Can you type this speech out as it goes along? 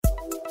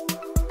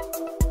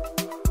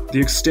The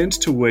extent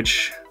to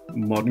which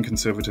modern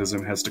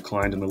conservatism has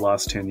declined in the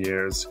last 10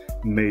 years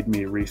made me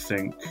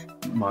rethink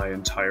my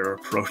entire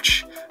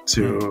approach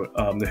to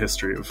the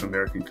history of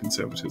American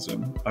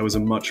conservatism. I was a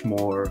much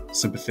more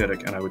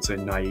sympathetic and I would say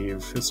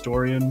naive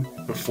historian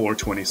before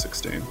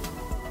 2016.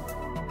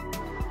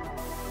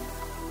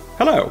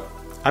 Hello,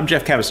 I'm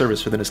Jeff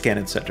Cavaservis for the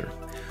Niskanen Center.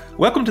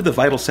 Welcome to the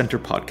Vital Center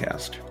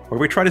podcast, where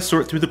we try to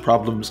sort through the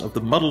problems of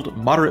the muddled,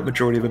 moderate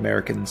majority of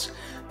Americans,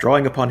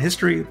 drawing upon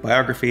history,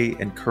 biography,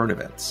 and current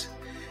events.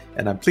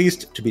 And I'm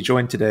pleased to be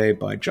joined today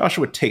by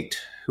Joshua Tait,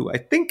 who I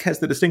think has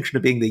the distinction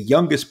of being the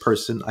youngest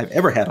person I've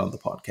ever had on the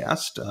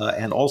podcast,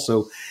 and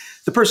also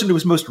the person who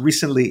was most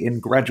recently in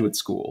graduate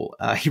school.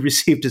 He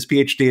received his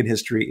Ph.D. in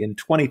history in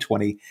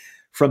 2020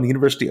 from the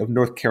University of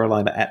North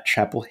Carolina at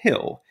Chapel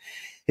Hill.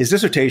 His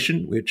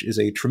dissertation, which is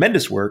a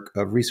tremendous work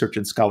of research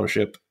and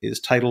scholarship, is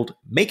titled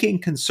Making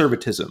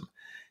Conservatism,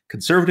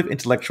 Conservative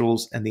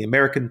Intellectuals and the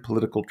American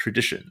Political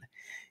Tradition.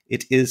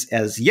 It is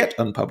as yet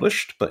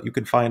unpublished, but you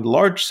can find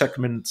large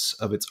segments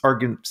of its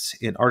arguments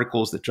in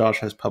articles that Josh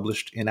has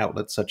published in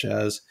outlets such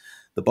as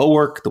The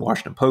Bulwark, The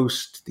Washington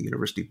Post, The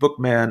University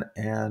Bookman,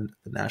 and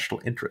The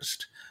National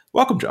Interest.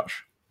 Welcome,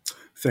 Josh.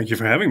 Thank you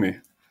for having me.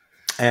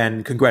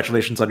 And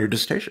congratulations on your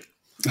dissertation.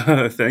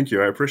 Thank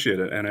you. I appreciate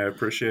it. And I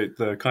appreciate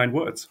the kind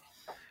words.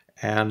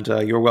 And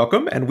you're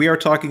welcome. And we are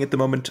talking at the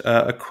moment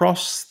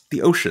across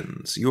the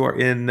oceans. You are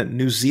in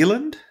New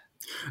Zealand?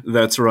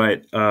 That's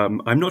right.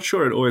 I'm not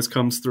sure it always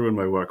comes through in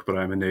my work, but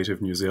I'm a native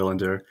New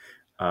Zealander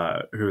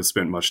who has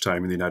spent much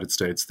time in the United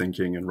States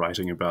thinking and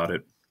writing about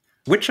it.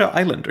 Which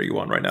island are you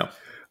on right now?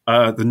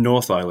 The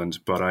North Island,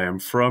 but I am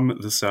from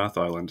the South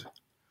Island.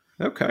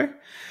 Okay.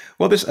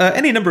 Well, there's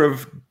any number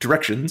of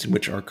directions in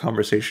which our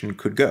conversation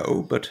could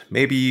go, but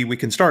maybe we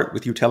can start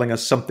with you telling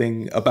us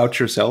something about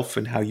yourself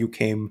and how you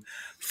came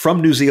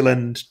from New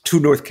Zealand to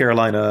North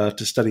Carolina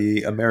to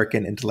study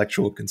American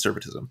intellectual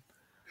conservatism.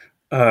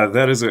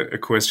 That is a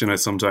question I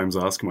sometimes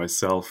ask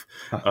myself.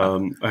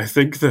 I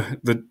think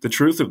the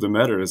truth of the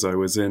matter is I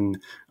was in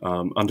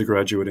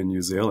undergraduate in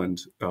New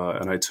Zealand,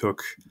 and I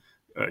took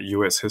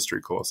U.S.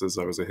 history courses.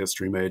 I was a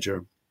history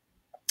major,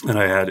 and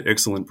I had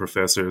excellent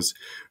professors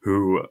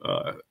who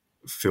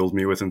filled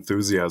me with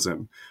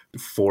enthusiasm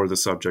for the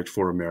subject,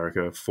 for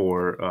America,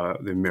 for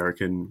the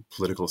American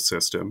political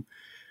system.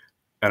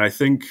 And I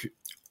think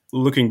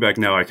looking back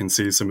now, I can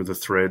see some of the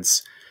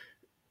threads,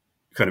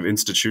 kind of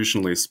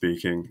institutionally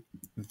speaking,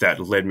 that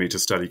led me to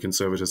study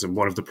conservatism.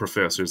 One of the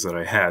professors that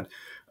I had,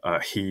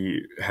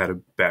 he had a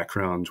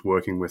background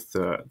working with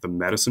the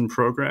Madison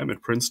program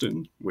at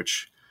Princeton,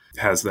 which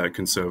has that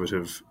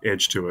conservative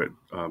edge to it,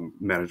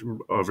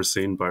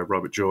 overseen by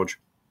Robert George.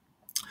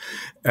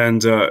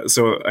 And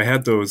so I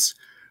had those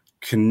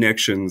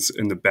connections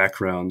in the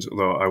background,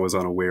 though I was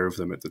unaware of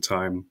them at the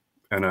time.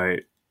 And I,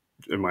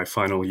 in my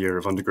final year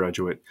of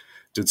undergraduate,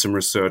 did some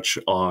research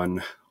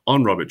on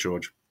Robert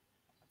George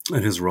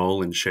and his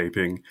role in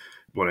shaping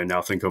what I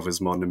now think of as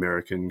modern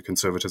American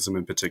conservatism,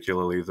 and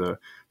particularly the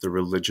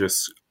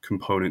religious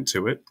component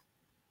to it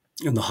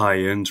and the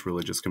high-end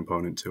religious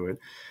component to it.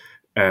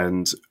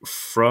 And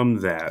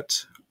from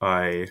that,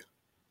 I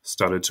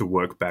started to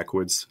work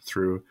backwards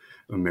through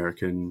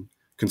American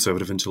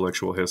conservative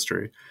intellectual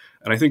history.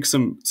 And I think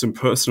some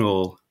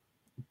personal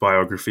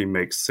biography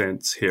makes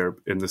sense here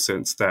in the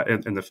sense that,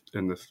 in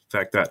the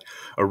fact that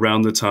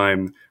around the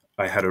time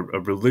I had a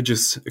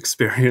religious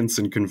experience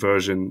and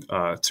conversion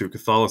to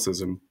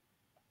Catholicism.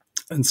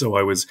 And so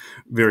I was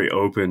very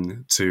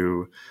open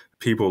to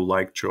people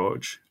like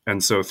George.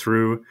 And so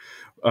through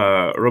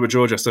Robert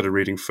George, I started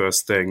reading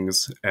First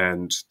Things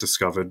and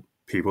discovered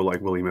people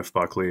like William F.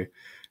 Buckley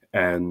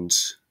and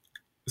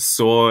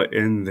saw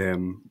in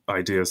them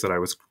ideas that I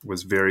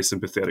was very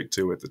sympathetic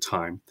to at the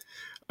time.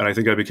 And I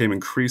think I became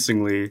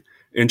increasingly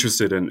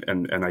interested in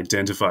and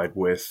identified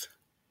with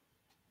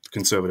the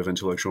conservative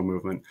intellectual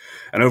movement.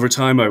 And over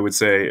time, I would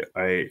say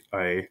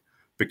I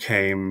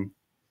became,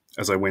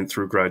 as I went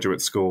through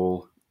graduate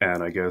school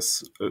and I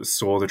guess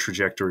saw the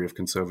trajectory of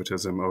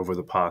conservatism over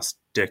the past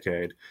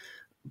decade,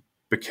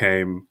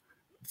 became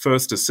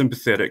first a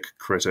sympathetic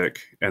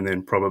critic and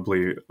then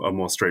probably a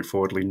more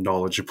straightforwardly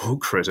knowledgeable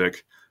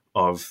critic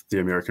of the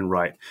American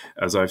right,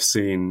 as I've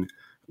seen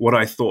what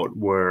I thought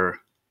were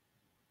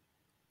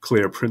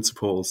clear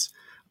principles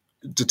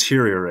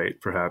deteriorate,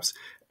 perhaps,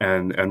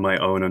 and my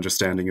own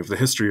understanding of the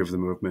history of the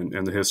movement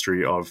and the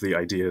history of the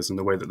ideas and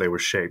the way that they were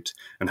shaped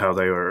and how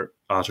they are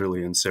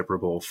utterly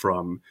inseparable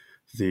from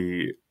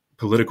the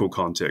political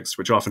context,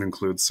 which often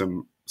includes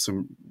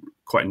some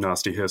quite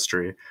nasty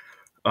history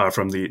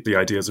from the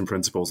ideas and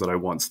principles that I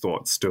once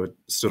thought stood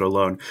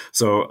alone.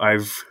 So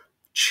I've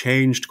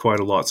changed quite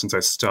a lot since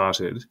I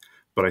started,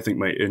 but I think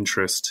my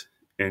interest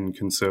in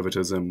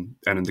conservatism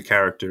and in the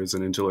characters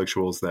and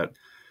intellectuals that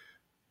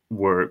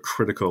were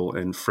critical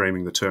in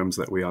framing the terms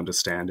that we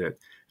understand it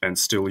and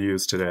still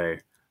use today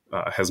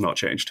has not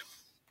changed.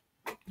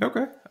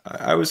 Okay.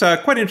 I was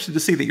quite interested to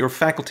see that your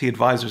faculty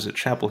advisors at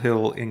Chapel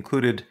Hill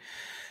included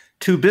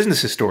two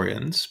business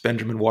historians,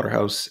 Benjamin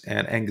Waterhouse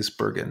and Angus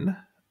Bergen.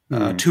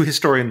 two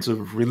historians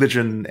of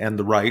religion and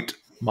the right,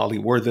 Molly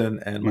Worthen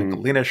and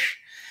Michael Lenish,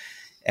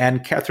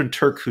 and Catherine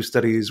Turk, who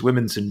studies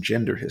women's and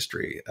gender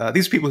history.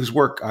 These people whose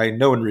work I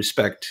know and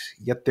respect,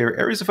 yet their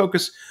areas of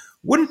focus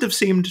wouldn't have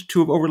seemed to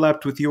have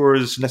overlapped with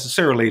yours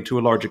necessarily to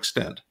a large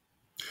extent.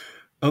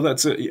 Oh,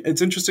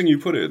 it's interesting you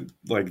put it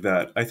like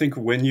that. I think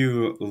when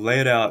you lay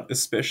it out,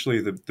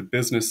 especially the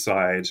business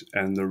side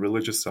and the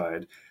religious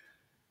side,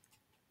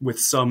 with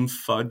some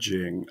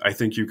fudging, I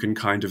think you can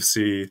kind of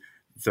see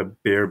the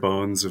bare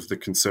bones of the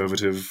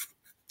conservative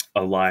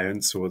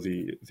alliance or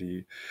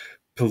the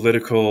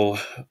political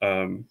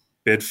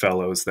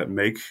bedfellows that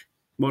make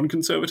modern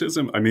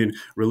conservatism. I mean,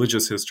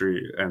 religious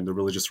history and the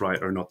religious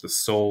right are not the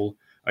sole,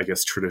 I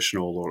guess,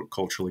 traditional or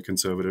culturally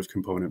conservative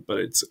component, but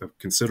it's a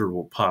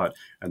considerable part.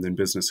 And then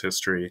business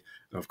history,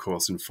 of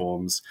course,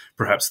 informs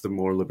perhaps the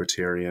more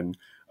libertarian,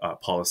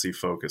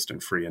 policy-focused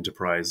and free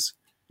enterprise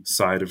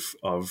side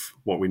of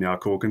what we now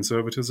call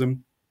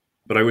conservatism.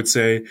 But I would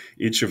say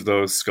each of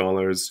those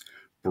scholars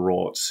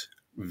brought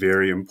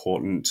very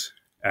important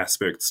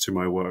aspects to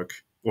my work,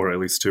 or at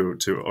least to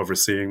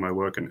overseeing my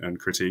work and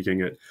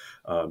critiquing it.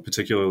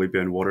 Particularly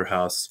Ben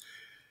Waterhouse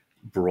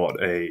brought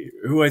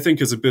who I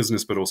think is a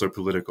business but also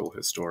political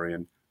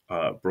historian,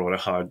 brought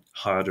a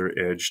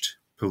harder-edged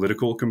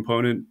political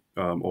component,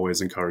 always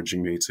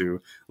encouraging me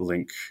to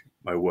link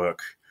my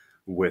work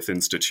with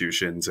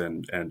institutions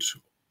and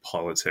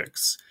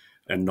politics,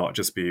 and not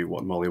just be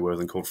what Molly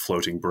Worthen called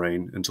floating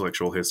brain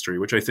intellectual history,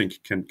 which I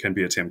think can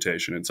be a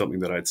temptation and something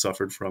that I'd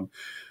suffered from,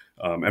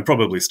 and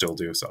probably still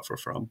do suffer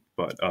from.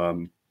 But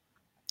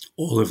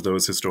all of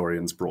those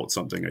historians brought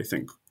something, I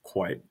think,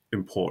 quite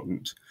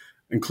important,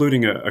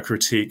 including a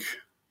critique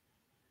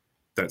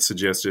that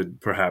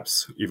suggested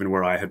perhaps even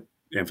where I had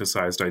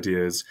emphasized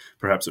ideas,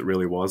 perhaps it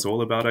really was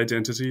all about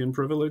identity and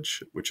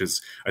privilege, which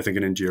is, I think,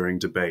 an enduring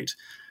debate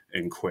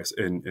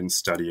in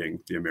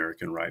studying the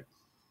American right.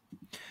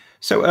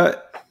 So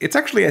it's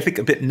actually, I think,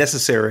 a bit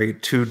necessary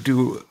to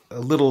do a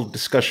little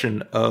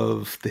discussion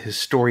of the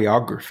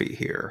historiography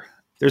here.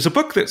 There's a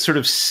book that sort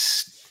of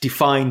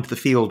defined the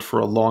field for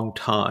a long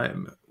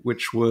time,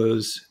 which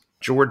was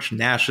George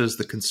Nash's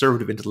The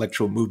Conservative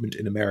Intellectual Movement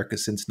in America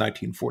Since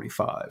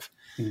 1945.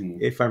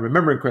 If I'm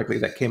remembering correctly,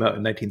 that came out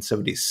in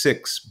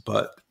 1976,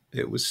 but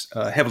it was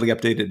heavily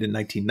updated in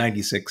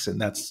 1996,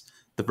 and that's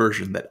the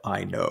version that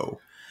I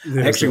know.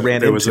 There was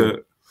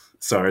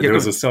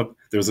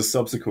a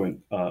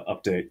subsequent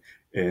update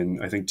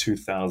in, I think,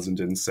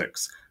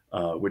 2006,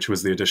 which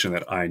was the edition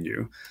that I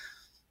knew.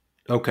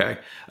 Okay.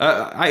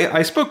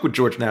 I spoke with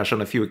George Nash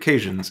on a few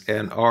occasions,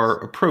 and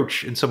our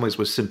approach in some ways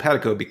was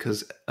simpatico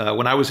because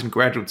when I was in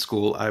graduate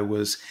school, I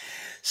was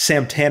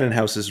Sam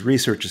Tannenhaus's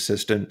research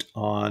assistant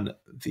on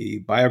the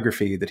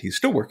biography that he's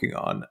still working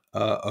on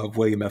of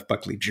William F.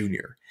 Buckley,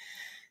 Jr.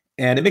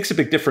 And it makes a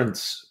big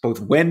difference both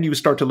when you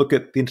start to look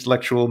at the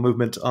intellectual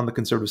movement on the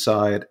conservative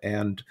side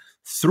and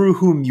through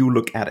whom you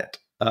look at it.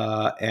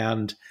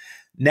 And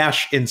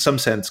Nash, in some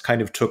sense,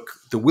 kind of took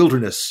the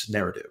wilderness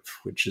narrative,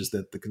 which is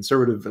that the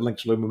conservative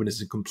intellectual movement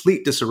is in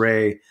complete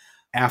disarray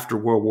after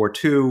World War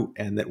II,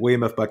 and that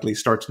William F. Buckley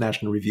starts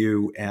National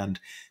Review and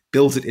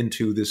builds it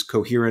into this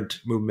coherent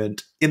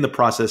movement, in the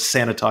process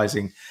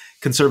sanitizing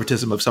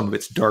conservatism of some of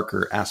its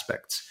darker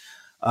aspects.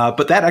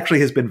 But that actually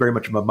has been very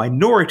much of a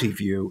minority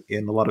view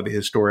in a lot of the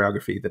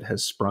historiography that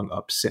has sprung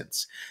up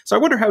since. So I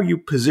wonder how you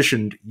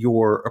positioned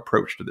your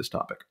approach to this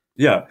topic.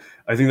 Yeah,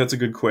 I think that's a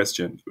good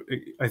question.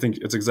 I think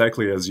it's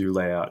exactly as you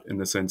lay out, in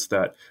the sense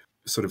that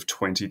sort of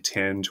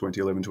 2010,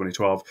 2011,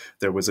 2012,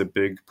 there was a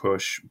big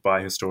push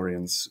by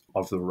historians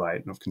of the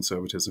right and of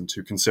conservatism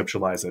to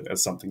conceptualize it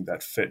as something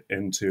that fit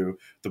into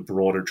the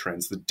broader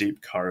trends, the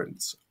deep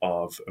currents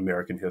of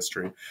American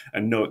history.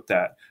 And note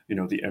that,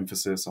 the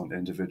emphasis on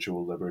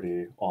individual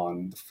liberty,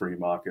 on the free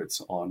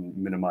markets, on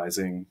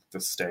minimizing the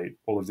state,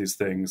 all of these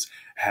things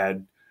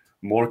had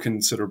more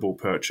considerable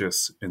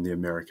purchase in the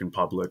American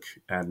public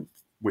and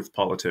with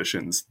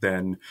politicians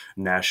than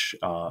Nash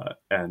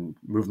and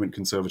movement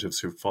conservatives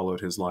who followed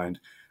his line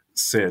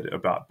said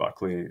about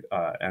Buckley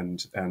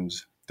and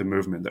the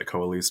movement that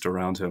coalesced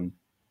around him.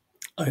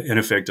 In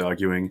effect,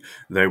 arguing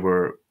they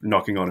were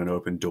knocking on an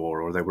open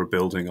door, or they were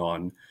building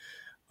on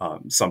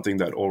something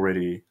that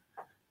already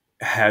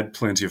had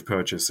plenty of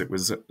purchase. It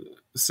was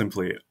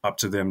simply up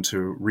to them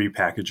to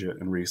repackage it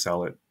and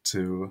resell it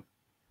to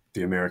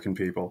the American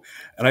people.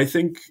 And I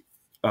think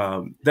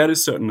that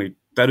is certainly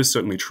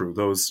true.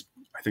 Those,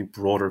 I think,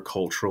 broader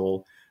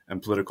cultural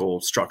and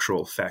political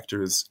structural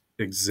factors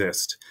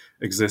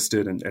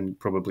existed and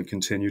probably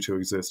continue to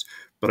exist.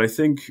 But I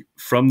think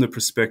from the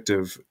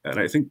perspective, and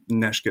I think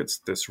Nash gets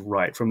this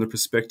right, from the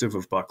perspective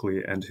of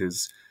Buckley and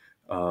his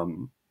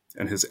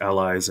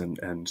allies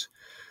and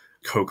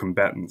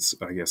co-combatants,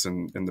 I guess,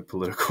 in the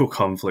political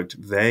conflict,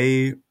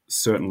 they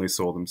certainly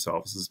saw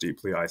themselves as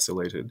deeply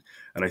isolated.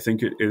 And I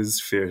think it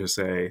is fair to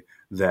say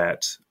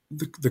that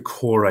the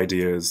core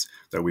ideas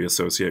that we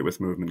associate with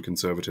movement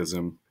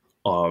conservatism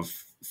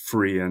of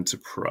free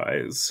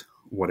enterprise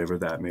whatever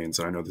that means.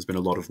 I know there's been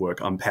a lot of work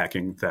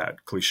unpacking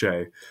that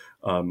cliche.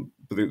 But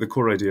the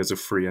core ideas of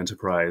free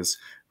enterprise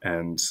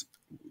and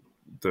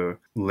the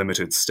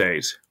limited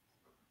state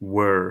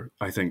were,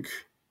 I think,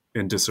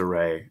 in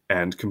disarray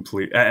and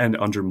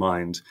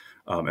undermined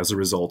as a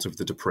result of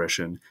the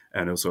Depression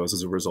and also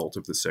as a result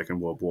of the Second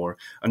World War.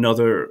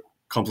 Another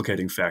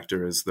complicating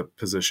factor is the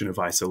position of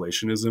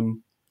isolationism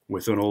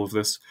within all of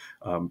this.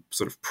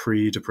 Sort of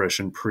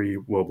pre-Depression,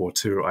 pre-World War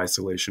II,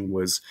 isolation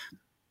was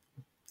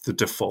the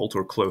default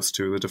or close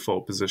to the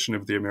default position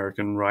of the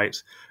American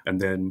right. And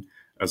then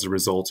as a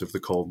result of the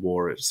Cold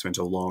War, it spent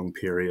a long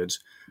period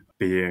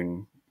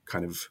being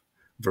kind of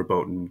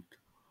verboten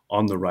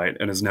on the right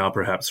and is now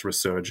perhaps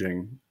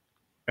resurging.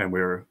 And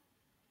we're,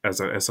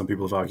 as some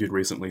people have argued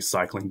recently,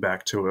 cycling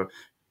back to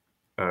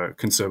a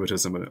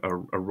conservatism,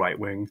 a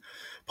right-wing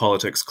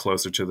politics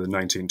closer to the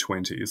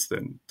 1920s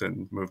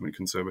than movement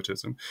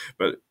conservatism.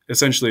 But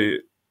essentially,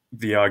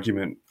 the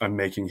argument I'm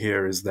making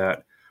here is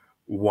that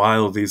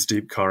while these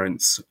deep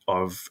currents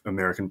of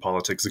American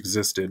politics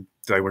existed,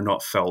 they were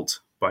not felt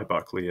by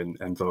Buckley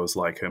and those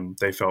like him.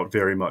 They felt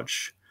very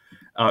much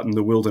out in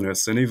the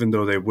wilderness. And even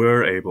though they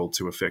were able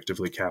to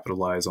effectively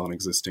capitalize on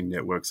existing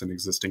networks and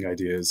existing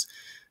ideas,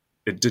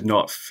 it did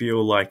not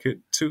feel like it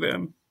to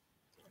them.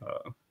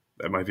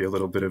 That might be a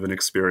little bit of an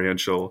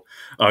experiential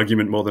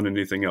argument more than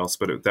anything else,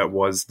 but that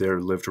was their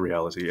lived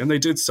reality. And they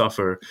did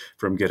suffer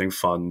from getting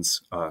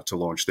funds to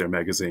launch their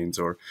magazines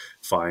or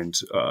find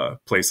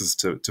places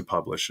to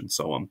publish and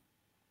so on.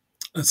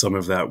 And some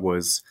of that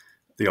was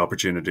the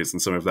opportunities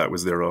and some of that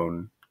was their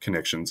own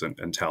connections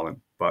and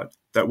talent, but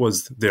that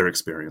was their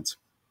experience.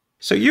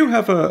 So you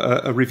have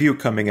a review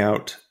coming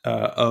out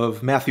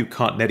of Matthew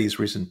Continetti's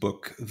recent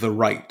book, The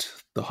Right,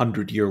 The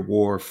 100-Year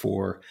War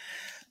for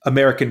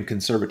American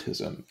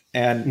Conservatism.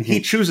 And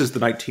he chooses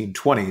the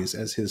 1920s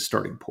as his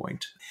starting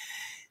point.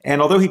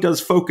 And although he does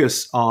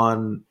focus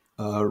on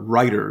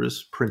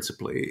writers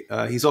principally,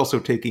 he's also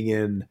taking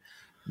in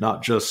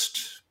not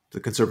just the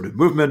conservative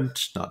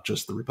movement, not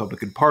just the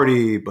Republican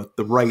Party, but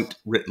the right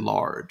writ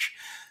large.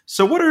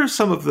 So what are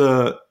some of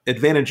the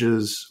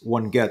advantages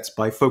one gets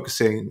by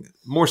focusing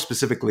more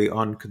specifically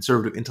on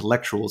conservative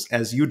intellectuals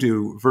as you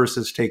do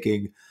versus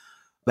taking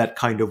that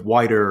kind of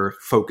wider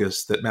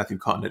focus that Matthew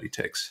Continetti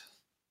takes?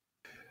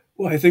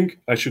 Well, I think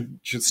I should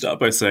start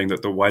by saying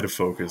that the wider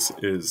focus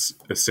is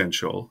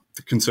essential.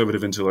 The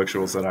conservative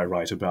intellectuals that I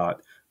write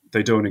about,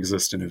 they don't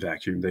exist in a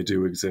vacuum. They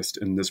do exist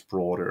in this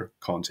broader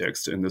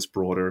context, in this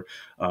broader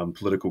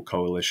political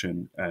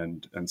coalition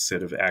and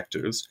set of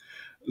actors.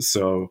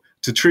 So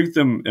to treat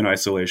them in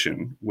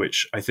isolation,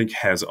 which I think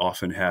has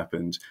often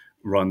happened,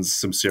 runs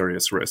some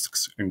serious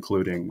risks,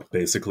 including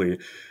basically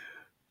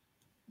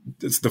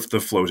it's the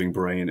floating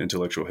brain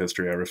intellectual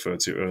history I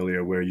referred to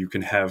earlier, where you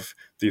can have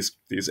these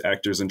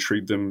actors and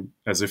treat them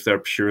as if they're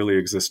purely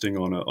existing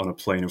on a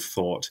plane of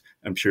thought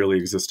and purely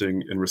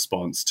existing in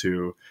response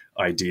to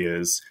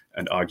ideas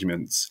and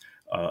arguments.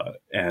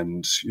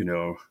 And,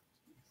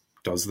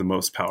 does the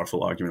most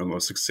powerful argument or the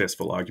most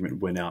successful argument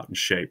win out and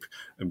shape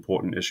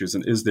important issues?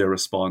 And is their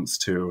response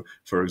to,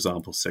 for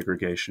example,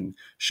 segregation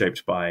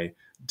shaped by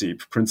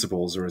deep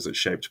principles, or is it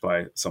shaped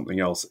by something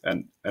else?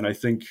 And I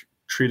think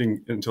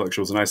treating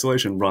intellectuals in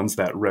isolation runs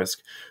that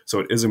risk. So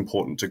it is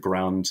important to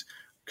ground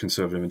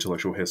conservative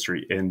intellectual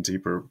history in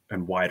deeper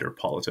and wider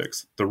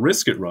politics. The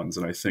risk it runs,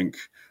 and I think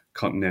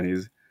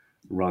Continetti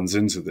runs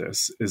into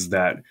this, is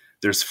that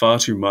there's far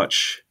too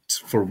much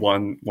for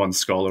one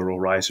scholar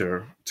or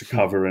writer to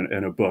cover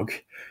in a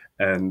book.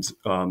 And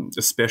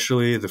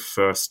especially the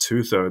first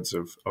 2/3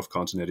 of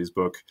Continetti's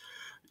book,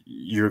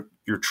 you're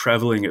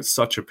traveling at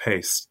such a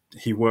pace.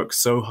 He works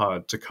so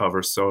hard to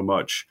cover so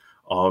much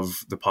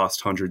of the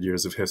past 100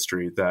 years of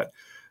history that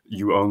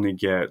you only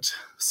get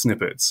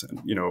snippets.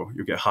 And,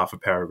 you get half a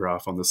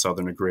paragraph on the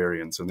Southern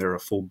agrarians, and there are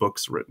full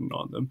books written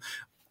on them.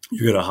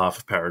 You get a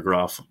half a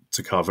paragraph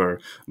to cover,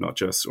 not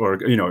just, or,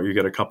 you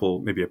get a couple,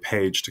 maybe a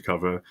page to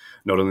cover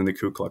not only the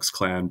Ku Klux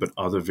Klan, but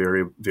other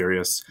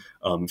various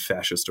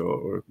fascist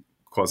or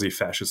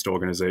quasi-fascist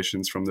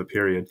organizations from the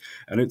period.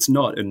 And it's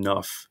not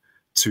enough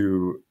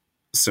to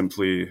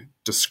simply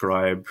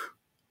describe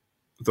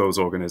those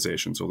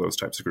organizations or those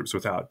types of groups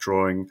without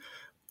drawing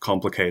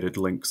complicated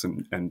links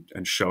and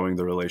showing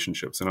the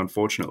relationships. And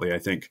unfortunately, I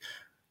think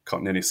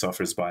Continetti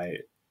suffers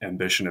by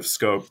ambition of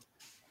scope,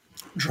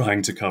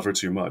 trying to cover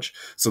too much.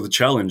 So the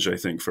challenge, I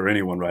think, for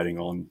anyone writing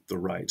on the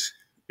right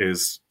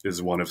is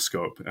one of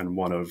scope and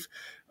one of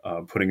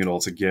putting it all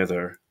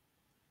together.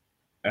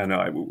 And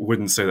I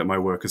wouldn't say that my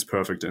work is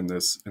perfect in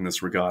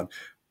this regard,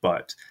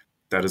 but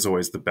that is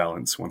always the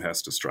balance one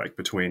has to strike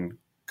between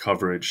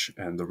coverage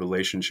and the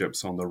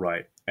relationships on the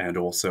right, and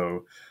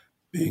also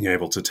being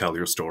able to tell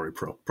your story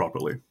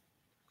properly.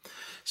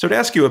 So to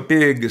ask you a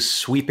big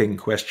sweeping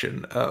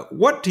question,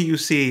 what do you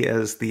see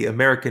as the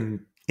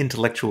American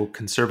intellectual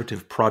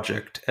conservative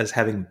project as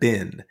having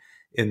been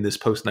in this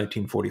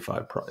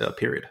post-1945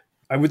 period?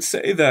 I would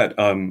say that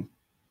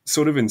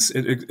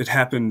it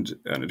happened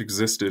and it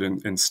existed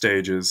in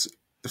stages.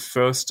 The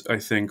first, I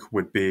think,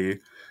 would be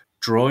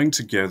drawing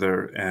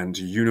together and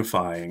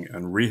unifying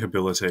and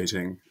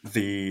rehabilitating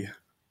the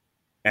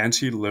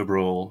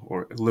anti-liberal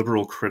or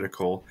liberal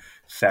critical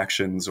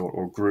factions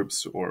or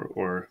groups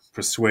or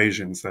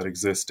persuasions that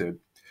existed,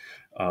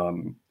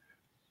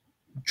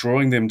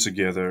 drawing them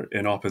together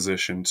in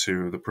opposition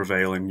to the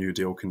prevailing New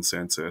Deal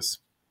consensus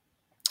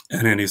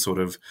and any sort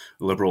of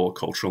liberal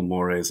cultural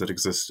mores that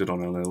existed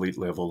on an elite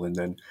level and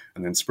then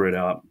spread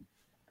out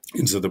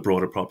into the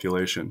broader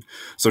population.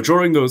 So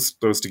drawing those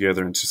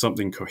together into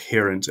something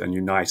coherent and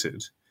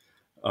united,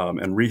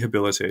 and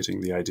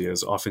rehabilitating the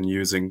ideas, often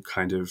using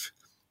kind of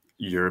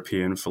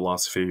European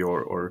philosophy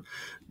or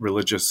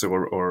religious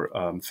or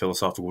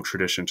philosophical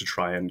tradition to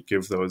try and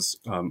give those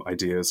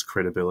ideas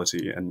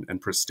credibility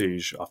and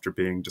prestige after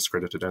being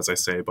discredited, as I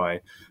say, by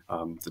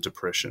the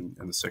Depression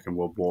and the Second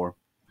World War.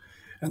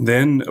 And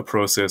then a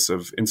process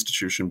of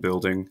institution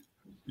building,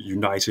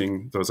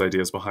 uniting those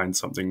ideas behind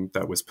something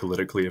that was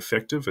politically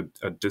effective,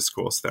 a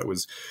discourse that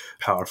was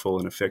powerful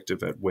and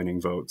effective at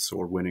winning votes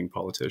or winning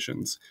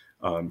politicians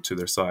to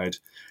their side.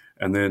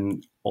 And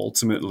then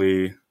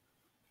ultimately,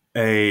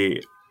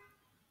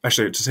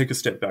 actually, to take a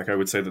step back, I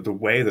would say that the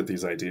way that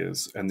these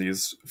ideas and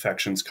these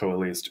factions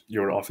coalesced,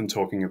 you're often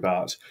talking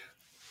about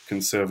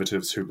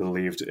conservatives who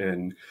believed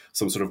in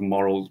some sort of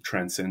moral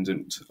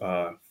transcendent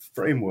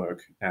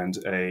framework and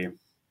an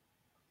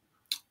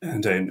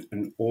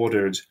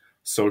ordered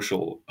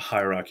social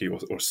hierarchy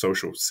or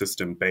social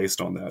system based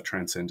on that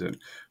transcendent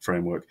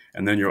framework.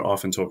 And then you're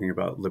often talking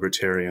about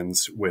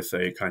libertarians with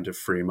a kind of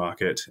free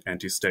market,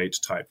 anti-state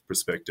type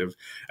perspective.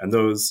 And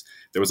there was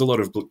a lot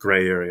of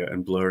gray area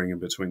and blurring in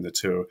between the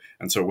two.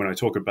 And so when I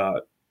talk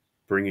about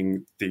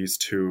bringing these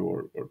two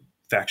or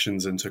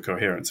factions into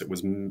coherence, it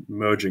was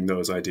merging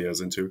those ideas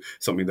into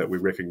something that we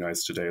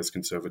recognize today as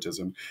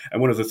conservatism.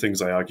 And one of the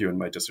things I argue in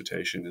my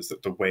dissertation is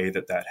that the way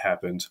that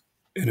happened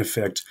in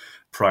effect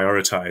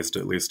prioritized,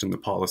 at least in the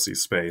policy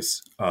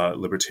space,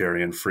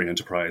 libertarian free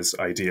enterprise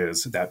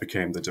ideas. That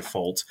became the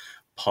default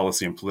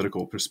policy and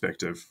political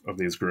perspective of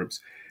these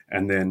groups,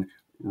 and then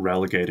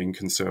relegating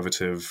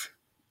conservative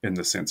in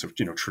the sense of,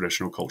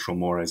 traditional cultural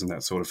mores and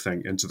that sort of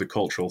thing into the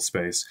cultural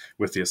space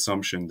with the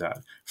assumption that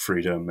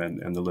freedom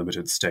and the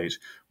limited state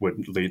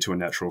would lead to a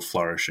natural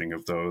flourishing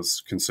of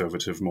those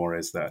conservative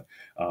mores that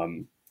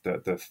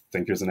the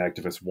thinkers and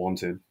activists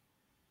wanted.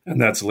 And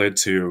that's led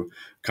to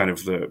kind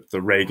of the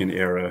Reagan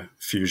era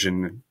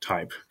fusion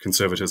type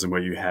conservatism,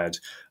 where you had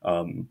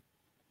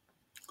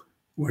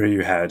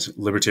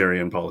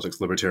libertarian politics,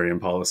 libertarian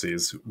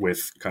policies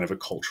with kind of a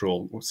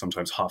cultural, or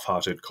sometimes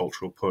half-hearted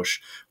cultural push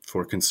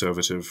for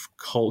conservative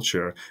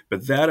culture.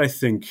 But that, I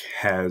think,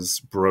 has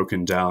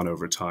broken down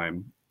over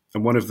time.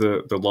 And one of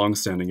the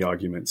long-standing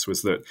arguments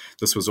was that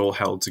this was all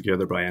held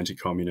together by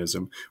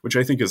anti-communism, which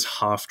I think is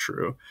half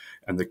true.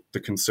 And the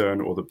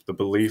concern or the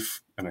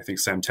belief, and I think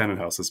Sam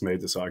Tannenhouse has made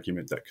this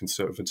argument, that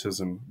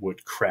conservatism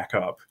would crack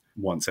up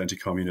once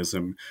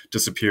anti-communism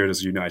disappeared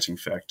as a uniting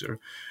factor.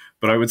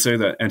 But I would say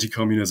that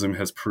anti-communism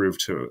has proved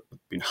to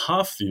have been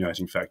half the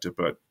uniting factor,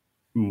 but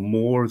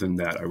more than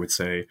that, I would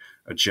say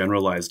a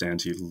generalized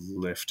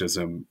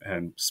anti-leftism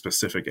and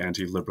specific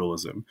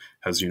anti-liberalism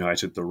has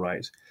united the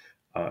right.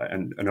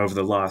 And over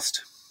the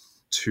last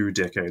 2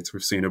 decades,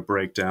 we've seen a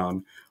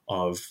breakdown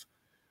of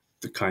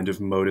the kind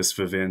of modus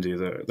vivendi,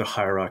 the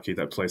hierarchy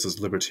that places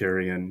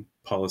libertarian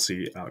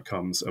policy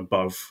outcomes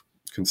above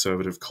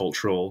conservative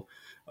cultural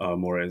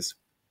mores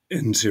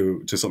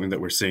into something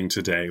that we're seeing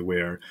today,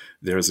 where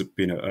there's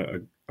been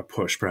a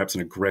push, perhaps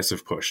an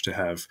aggressive push, to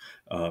have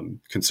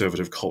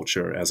conservative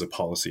culture as a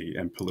policy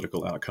and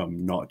political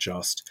outcome, not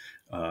just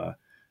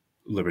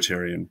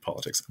libertarian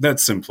politics.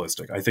 That's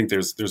simplistic. I think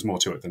there's more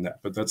to it than that,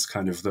 but that's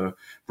kind of the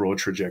broad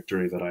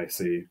trajectory that I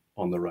see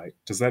on the right.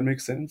 Does that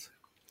make sense?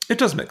 It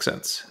does make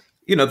sense.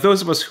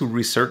 Those of us who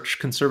research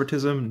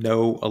conservatism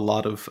know a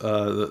lot of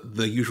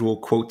the usual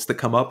quotes that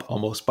come up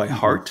almost by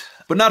heart,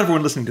 but not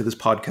everyone listening to this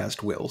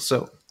podcast will.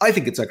 So I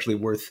think it's actually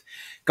worth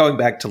going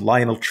back to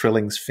Lionel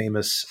Trilling's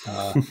famous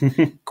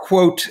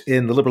quote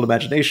in The Liberal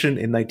Imagination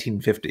in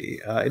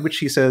 1950, in which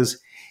he says,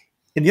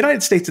 "In the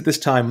United States at this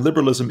time,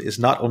 liberalism is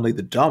not only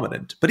the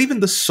dominant, but even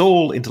the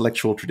sole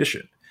intellectual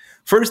tradition.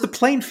 For it is the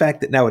plain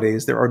fact that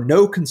nowadays there are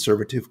no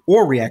conservative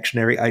or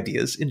reactionary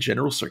ideas in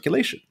general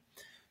circulation.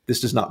 This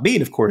does not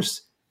mean, of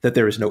course, that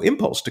there is no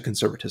impulse to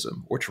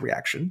conservatism or to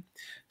reaction.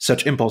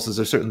 Such impulses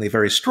are certainly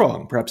very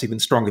strong, perhaps even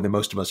stronger than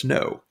most of us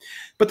know.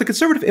 But the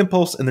conservative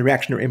impulse and the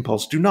reactionary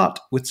impulse do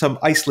not, with some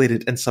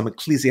isolated and some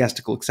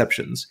ecclesiastical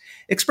exceptions,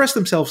 express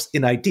themselves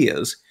in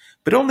ideas,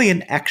 but only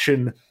in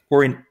action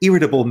or in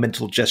irritable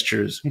mental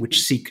gestures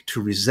which seek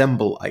to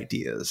resemble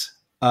ideas."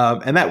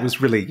 And that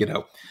was really,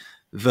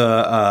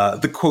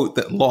 the quote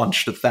that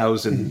launched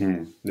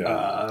 1,000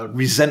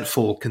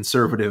 resentful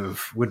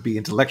conservative would-be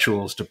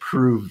intellectuals to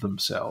prove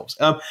themselves.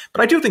 But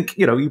I do think,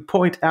 you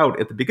point out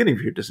at the beginning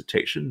of your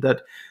dissertation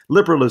that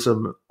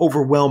liberalism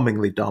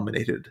overwhelmingly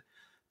dominated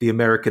the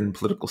American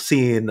political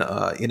scene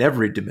in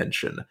every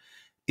dimension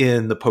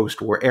in the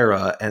post-war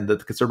era, and that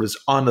the conservatives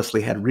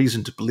honestly had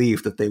reason to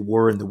believe that they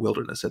were in the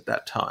wilderness at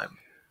that time.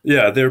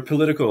 Yeah, their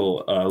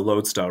political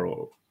lodestar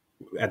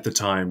at the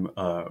time,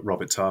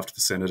 Robert Taft,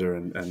 the senator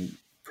and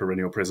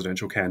perennial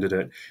presidential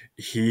candidate,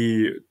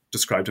 he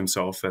described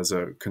himself as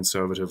a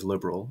conservative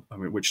liberal. I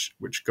mean,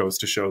 which goes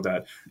to show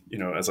that,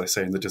 as I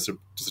say in the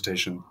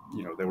dissertation,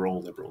 they were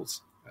all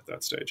liberals at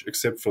that stage,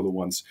 except for the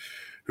ones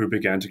who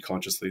began to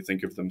consciously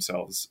think of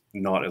themselves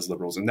not as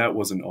liberals, and that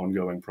was an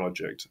ongoing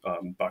project.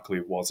 Buckley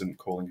wasn't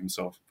calling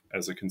himself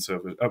as a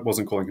conservative,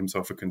 wasn't calling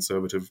himself a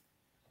conservative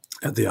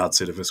at the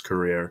outset of his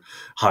career.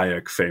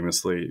 Hayek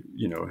famously,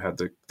 had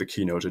the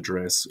keynote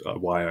address,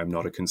 "Why I'm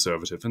Not a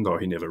Conservative," and though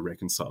he never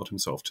reconciled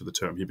himself to the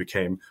term, he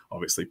became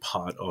obviously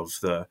part of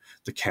the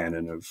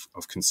canon of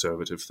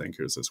conservative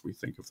thinkers as we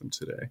think of them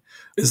today.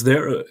 Is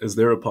there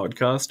a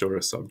podcast or a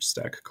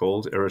Substack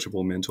called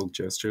 "Irritable Mental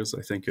Gestures"?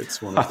 I think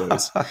it's one of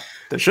those.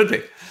 There should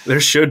be. There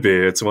should be.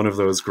 It's one of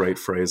those great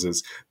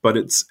phrases, but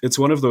it's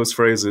one of those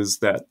phrases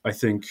that I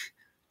think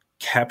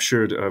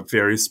captured a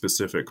very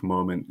specific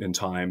moment in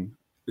time.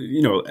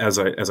 As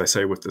I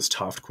say with this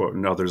Taft quote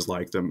and others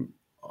like them,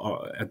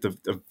 at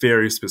a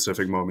very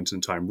specific moment in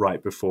time,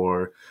 right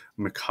before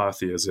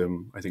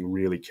McCarthyism, I think,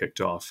 really kicked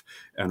off,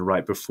 and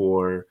right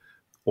before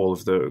all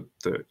of the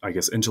I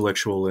guess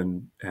intellectual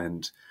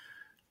and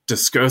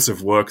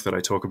discursive work that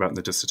I talk about in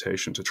the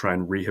dissertation to try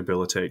and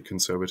rehabilitate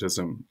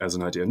conservatism as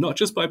an idea, not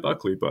just by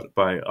Buckley, but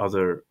by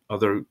other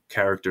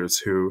characters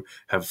who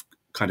have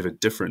kind of a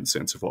different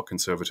sense of what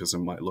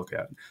conservatism might look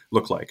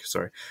like.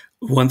 Sorry.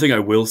 One thing I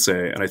will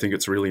say, and I think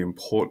it's really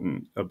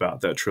important about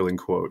that Trilling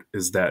quote,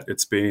 is that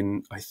it's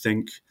been, I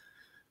think,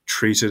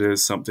 treated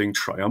as something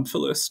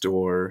triumphalist,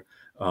 or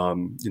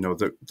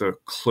the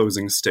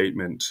closing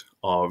statement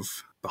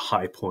of the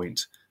high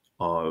point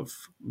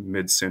of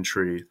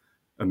mid-century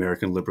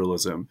American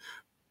liberalism.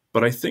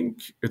 But I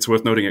think it's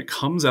worth noting it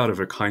comes out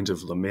of a kind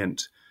of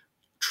lament.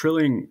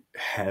 Trilling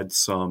had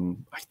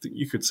some, I think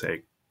you could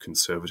say,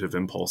 conservative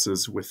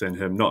impulses within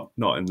him,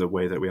 not in the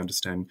way that we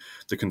understand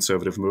the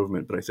conservative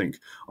movement, but I think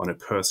on a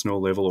personal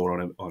level, or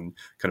on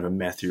kind of a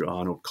Matthew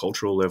Arnold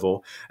cultural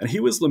level. And he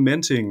was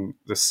lamenting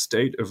the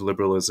state of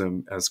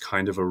liberalism as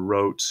kind of a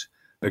rote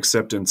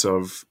acceptance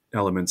of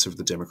elements of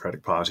the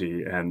Democratic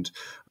Party and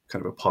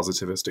kind of a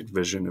positivistic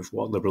vision of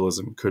what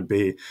liberalism could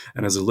be.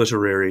 And as a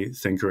literary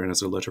thinker and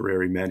as a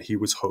literary man, he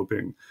was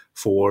hoping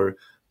for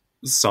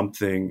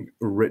something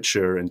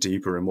richer and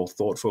deeper and more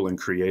thoughtful and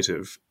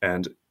creative.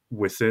 And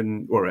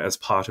within, or as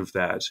part of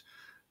that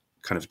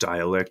kind of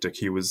dialectic,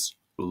 he was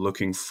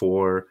looking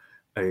for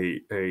a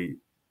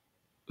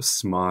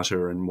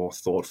smarter and more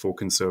thoughtful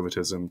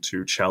conservatism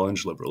to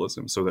challenge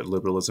liberalism, so that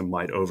liberalism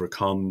might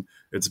overcome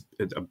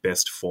a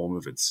best form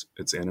of its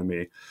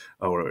enemy,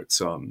 or its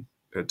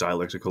a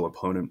dialectical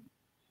opponent.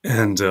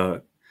 And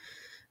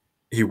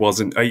he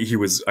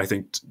was, I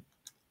think,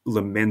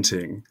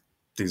 lamenting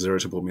these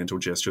irritable mental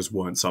gestures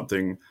weren't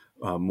something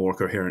more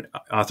coherent.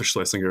 Arthur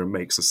Schlesinger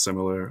makes a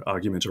similar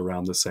argument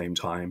around the same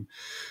time.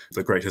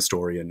 The great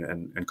historian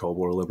and Cold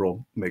War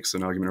liberal makes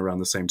an argument around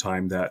the same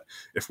time that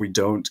if we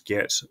don't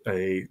get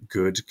a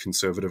good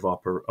conservative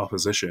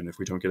opposition, if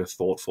we don't get a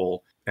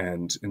thoughtful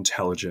and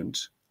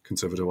intelligent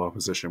conservative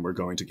opposition, we're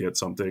going to get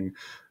something,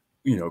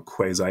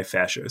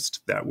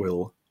 quasi-fascist that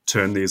will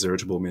turn these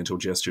irritable mental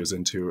gestures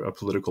into a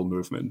political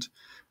movement.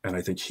 And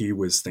I think he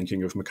was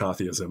thinking of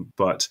McCarthyism.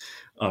 But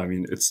I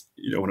mean,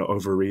 you don't want to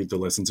overread the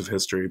lessons of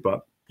history,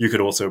 but you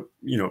could also,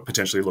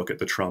 potentially look at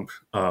the Trump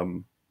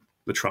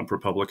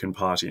Republican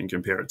Party and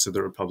compare it to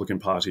the Republican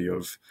Party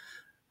of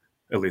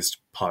at least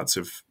parts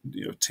of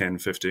 10,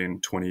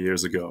 15, 20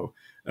 years ago.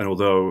 And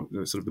although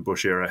the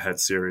Bush era had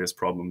serious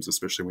problems,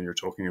 especially when you're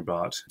talking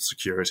about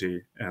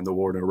security and the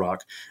war in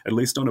Iraq, at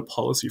least on a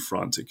policy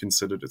front, it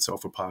considered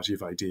itself a party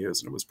of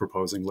ideas, and it was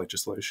proposing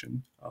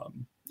legislation.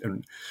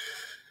 And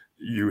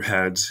you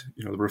had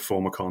the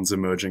reformicons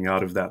emerging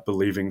out of that,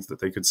 believing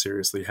that they could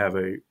seriously have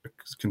a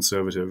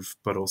conservative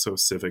but also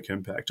civic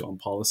impact on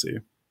policy.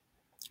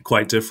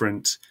 Quite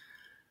different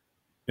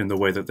in the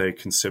way that they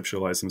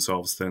conceptualize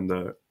themselves than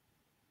the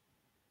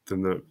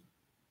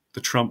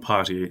Trump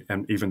party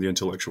and even the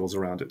intellectuals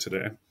around it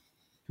today.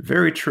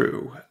 Very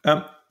true.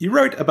 You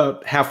wrote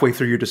about halfway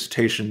through your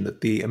dissertation that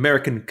the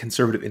American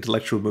conservative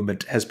intellectual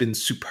movement has been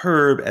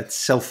superb at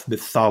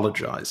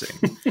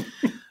self-mythologizing.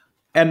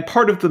 And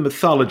part of the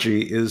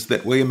mythology is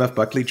that William F.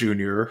 Buckley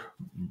Jr.,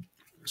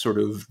 sort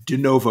of de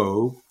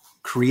novo,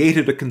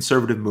 created a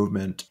conservative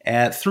movement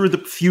through the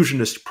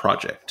fusionist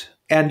project.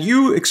 And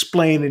you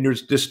explain in your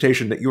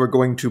dissertation that you are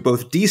going to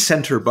both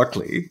decenter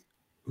Buckley,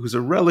 who's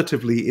a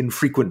relatively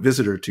infrequent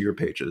visitor to your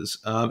pages,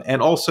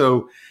 and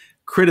also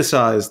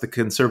criticize the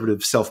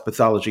conservative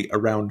self-mythology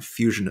around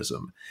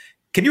fusionism.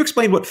 Can you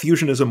explain what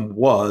fusionism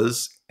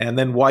was, and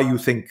then why you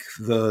think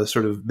the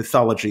sort of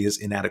mythology is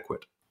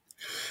inadequate?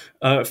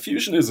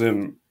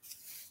 Fusionism,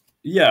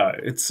 yeah,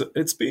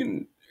 it's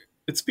been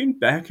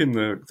back in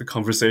the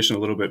conversation a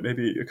little bit,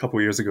 maybe a couple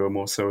of years ago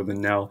more so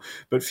than now.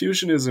 But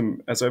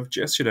fusionism, as I've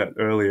gestured at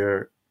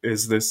earlier,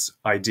 is this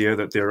idea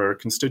that there are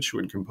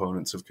constituent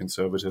components of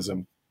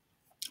conservatism.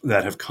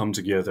 that have come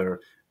together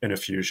in a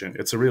fusion.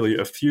 It's really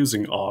a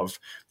fusing of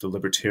the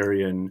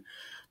libertarian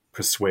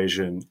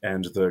persuasion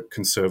and the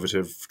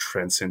conservative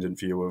transcendent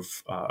view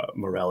of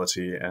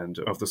morality and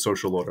of the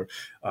social order,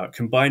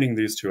 combining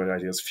these two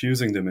ideas,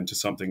 fusing them into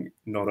something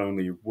not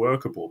only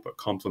workable but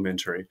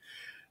complementary,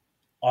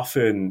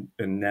 often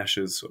in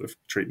Nash's sort of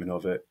treatment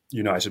of it,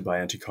 united by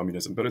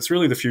anti-communism. But it's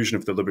really the fusion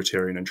of the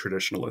libertarian and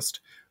traditionalist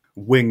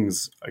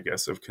wings, I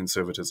guess, of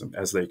conservatism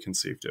as they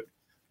conceived it.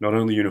 Not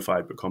only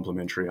unified, but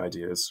complementary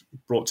ideas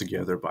brought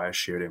together by a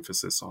shared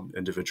emphasis on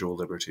individual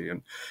liberty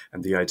and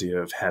the idea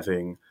of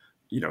having,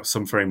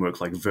 some framework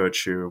like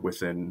virtue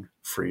within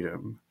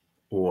freedom,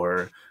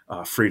 or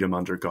freedom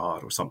under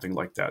God, or something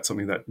like that,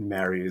 something that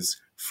marries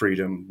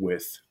freedom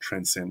with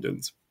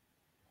transcendence.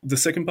 The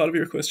second part of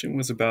your question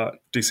was about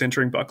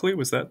decentering Buckley,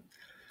 was that?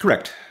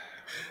 Correct.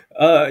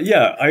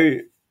 Yeah,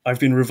 I've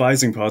been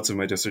revising parts of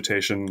my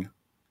dissertation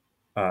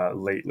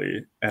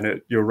lately,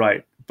 and you're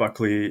right,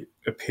 Buckley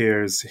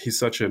he's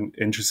such an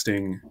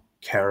interesting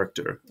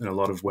character in a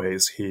lot of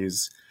ways.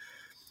 He's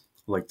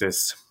like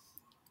this,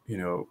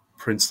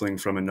 princeling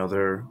from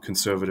another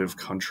conservative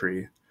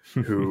country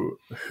who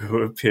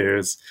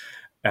appears,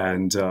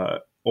 and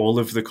all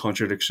of the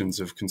contradictions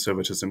of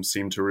conservatism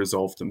seem to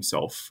resolve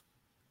themselves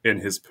in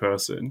his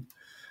person.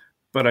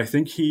 But I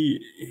think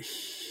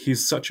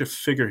he's such a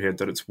figurehead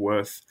that it's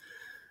worth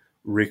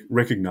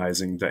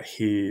recognizing that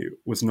he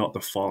was not the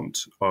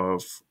font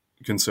of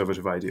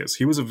conservative ideas.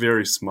 He was a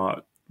very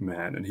smart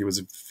man, and he was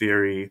a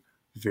very,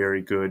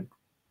 very good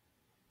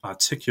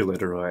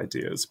articulator of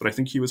ideas, but I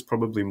think he was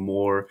probably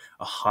more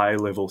a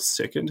high-level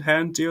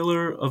second-hand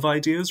dealer of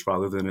ideas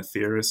rather than a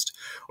theorist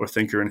or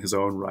thinker in his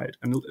own right.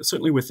 And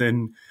certainly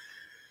within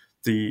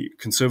the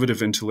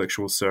conservative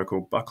intellectual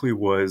circle, Buckley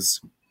was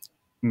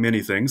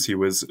many things. He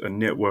was a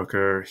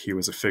networker, he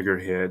was a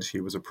figurehead, he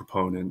was a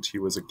proponent, he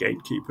was a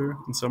gatekeeper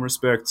in some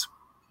respects.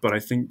 But I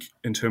think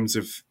in terms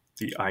of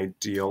the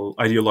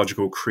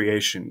ideological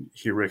creation,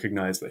 he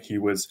recognized that he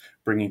was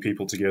bringing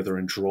people together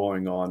and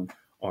drawing on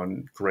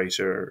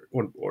greater,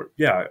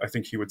 I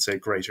think he would say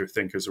greater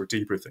thinkers or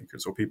deeper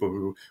thinkers, or people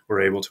who were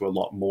able to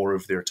allot more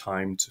of their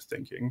time to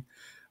thinking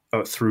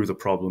through the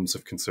problems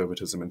of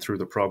conservatism and through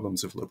the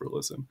problems of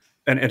liberalism.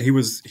 And he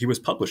was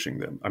publishing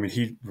them. I mean,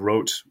 he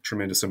wrote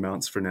tremendous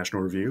amounts for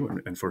National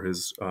Review and for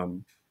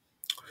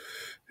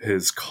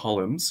his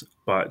columns,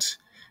 but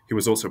he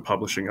was also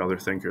publishing other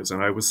thinkers.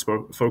 And I was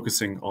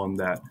focusing on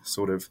that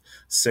sort of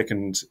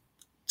second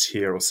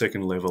tier or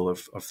second level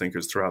of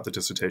thinkers throughout the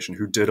dissertation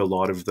who did a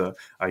lot of the,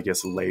 I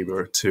guess,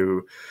 labor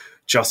to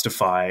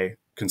justify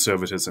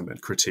conservatism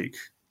and critique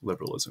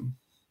liberalism.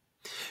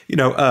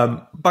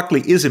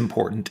 Buckley is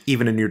important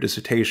even in your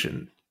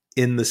dissertation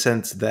in the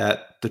sense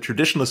that the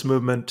traditionalist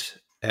movement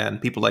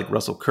and people like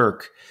Russell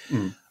Kirk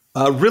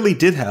really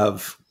did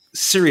have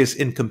serious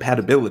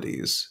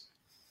incompatibilities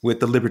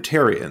with the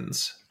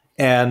libertarians.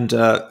 And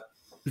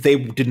they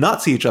did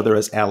not see each other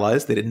as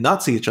allies. They did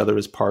not see each other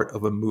as part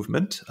of a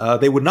movement.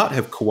 They would not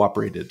have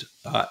cooperated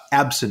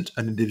absent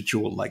an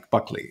individual like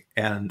Buckley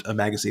and a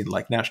magazine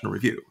like National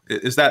Review.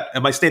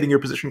 Am I stating your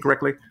position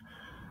correctly?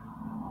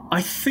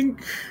 I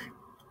think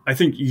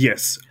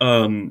yes.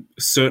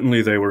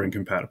 Certainly they were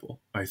incompatible.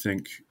 I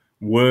think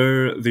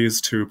were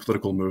these two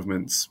political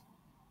movements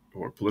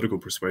or political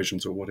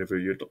persuasions or whatever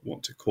you'd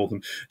want to call them,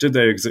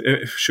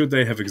 should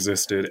they have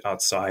existed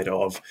outside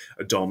of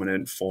a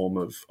dominant form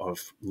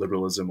of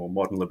liberalism or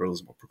modern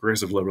liberalism or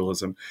progressive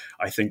liberalism,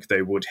 I think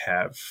they would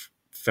have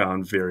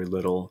found very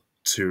little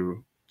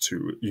to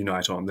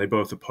unite on. They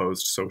both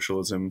opposed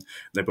socialism.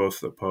 They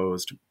both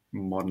opposed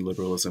modern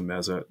liberalism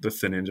as the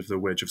thin end of the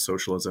wedge of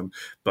socialism.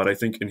 But I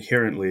think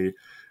inherently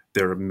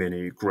there are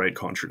many great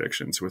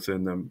contradictions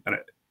within them. And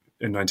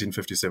in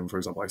 1957, for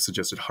example, I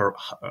suggested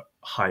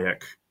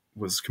Hayek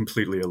was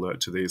completely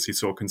alert to these. He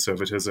saw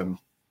conservatism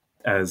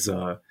as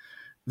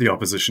the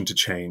opposition to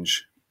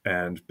change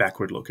and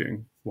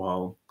backward-looking,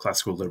 while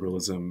classical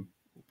liberalism,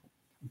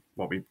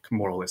 what we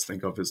more or less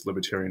think of as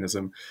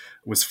libertarianism,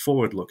 was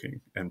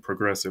forward-looking and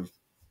progressive.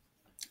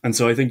 And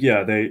so I think,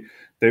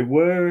 they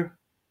were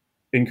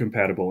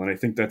incompatible, and I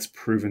think that's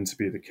proven to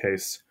be the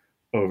case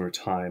over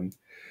time.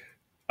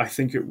 I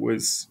think it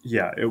was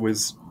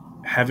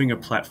having a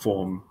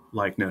platform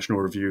like National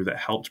Review that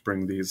helped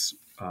bring these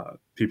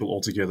people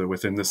all together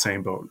within the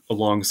same boat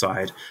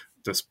alongside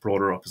this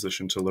broader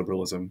opposition to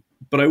liberalism.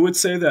 But I would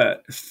say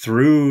that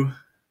through,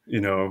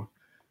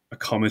 a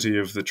comedy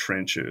of the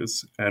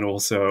trenches and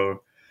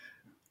also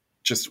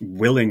just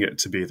willing it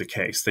to be the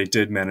case, they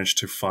did manage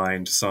to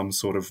find some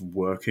sort of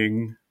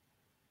working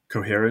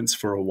coherence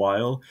for a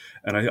while.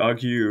 And I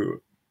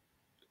argue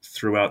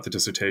throughout the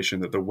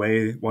dissertation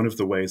that one of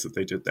the ways that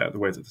they did that, the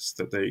way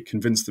that they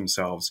convinced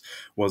themselves,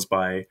 was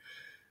by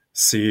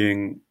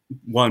saying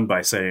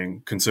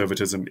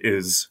conservatism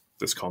is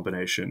this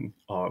combination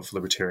of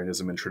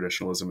libertarianism and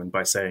traditionalism, and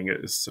by saying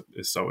it is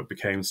so, it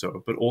became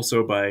so, but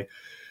also by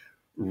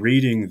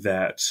reading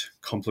that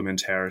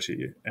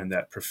complementarity and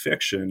that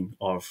perfection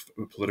of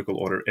political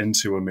order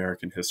into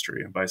American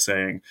history, and by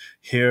saying,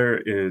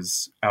 here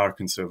is our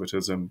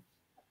conservatism,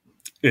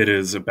 It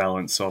is a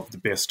balance of the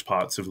best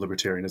parts of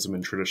libertarianism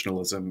and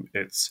traditionalism.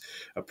 It's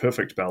a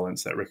perfect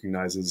balance that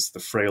recognizes the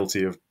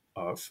frailty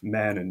of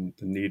man and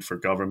the need for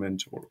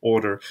government or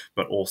order,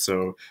 but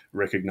also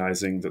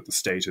recognizing that the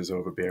state is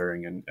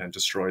overbearing and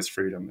destroys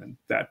freedom. And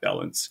that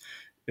balance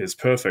is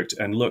perfect.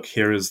 And look,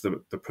 here is the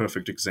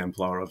perfect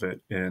exemplar of it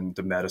in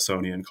the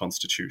Madisonian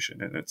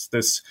Constitution. And it's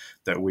this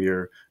that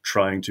we're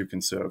trying to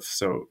conserve.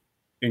 So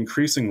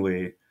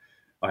increasingly,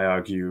 I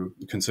argue,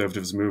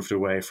 conservatives moved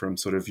away from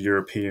sort of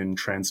European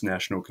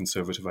transnational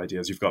conservative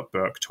ideas. You've got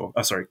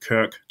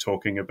Kirk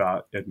talking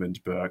about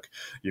Edmund Burke.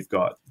 You've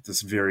got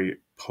this very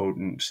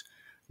potent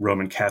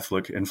Roman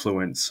Catholic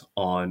influence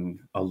on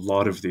a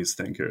lot of these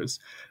thinkers.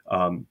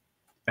 And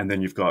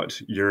then you've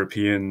got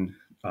European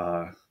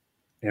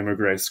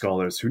emigre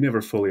scholars who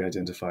never fully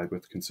identified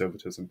with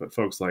conservatism, but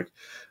folks like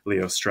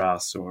Leo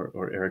Strauss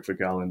or Eric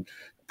Voegelin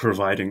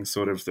providing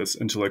sort of this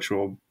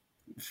intellectual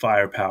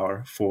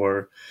firepower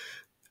for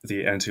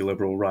the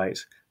anti-liberal right.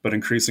 But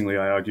increasingly,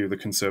 I argue the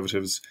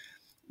conservative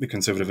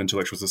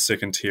intellectuals, the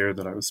second tier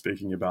that I was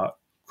speaking about,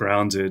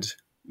 grounded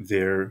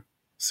their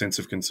sense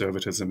of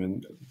conservatism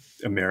in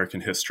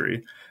American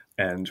history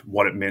and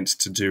what it meant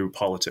to do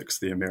politics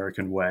the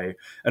American way.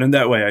 And in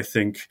that way, I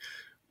think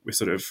we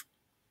sort of,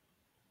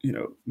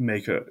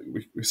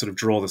 we sort of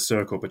draw the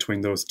circle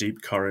between those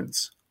deep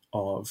currents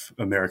of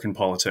American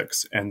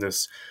politics and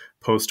this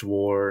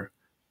post-war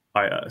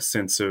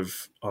sense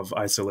of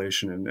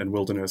isolation and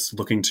wilderness,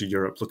 looking to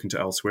Europe, looking to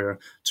elsewhere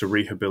to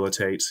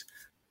rehabilitate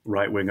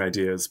right-wing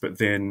ideas, but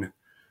then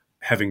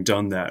having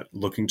done that,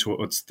 looking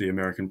towards the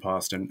American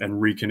past and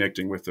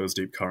reconnecting with those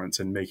deep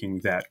currents and making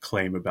that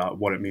claim about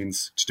what it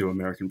means to do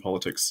American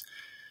politics.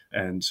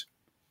 And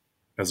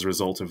as a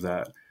result of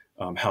that,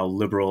 how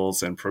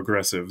liberals and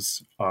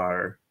progressives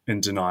are in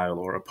denial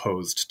or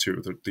opposed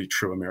to the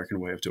true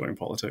American way of doing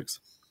politics.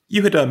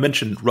 You had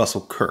mentioned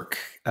Russell Kirk.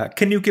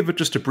 Can you give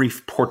just a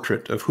brief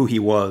portrait of who he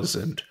was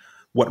and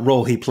what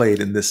role he played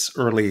in this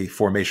early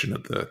formation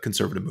of the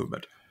conservative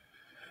movement?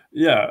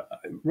 Yeah,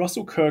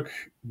 Russell Kirk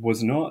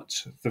was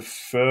not the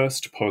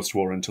first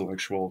post-war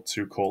intellectual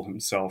to call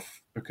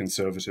himself a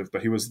conservative,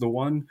 but he was the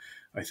one,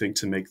 I think,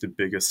 to make the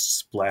biggest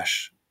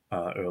splash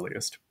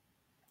earliest.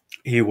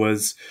 He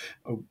was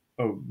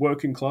a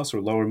working class or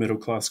lower middle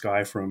class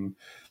guy from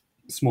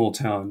small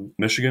town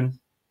Michigan.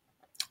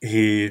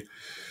 He,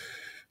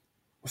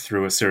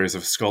 through a series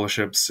of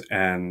scholarships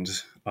and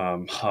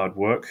hard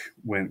work,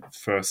 went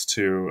first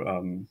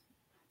to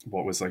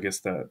what was, I guess,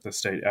 the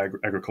state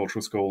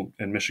agricultural school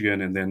in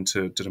Michigan, and then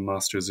did a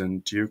master's in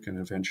Duke, and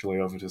eventually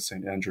over to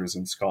St. Andrews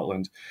in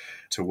Scotland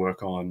to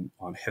work on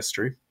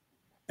history.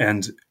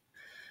 And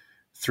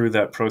through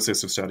that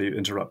process of study,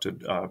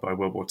 interrupted by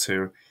World War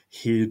II,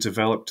 he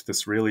developed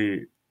this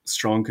really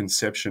strong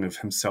conception of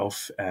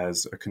himself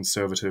as a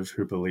conservative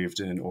who believed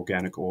in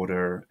organic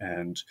order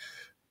and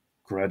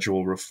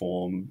gradual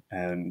reform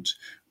and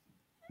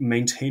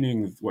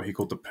maintaining what he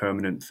called the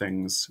permanent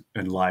things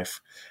in life.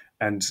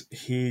 And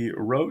he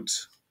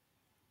wrote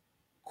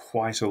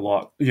quite a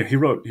lot. Yeah, he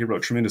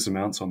wrote tremendous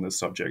amounts on this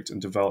subject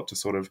and developed a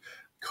sort of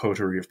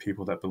coterie of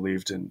people that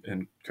believed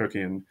in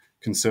Kirkian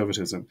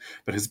conservatism.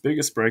 But his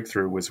biggest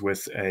breakthrough was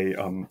with a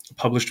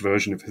published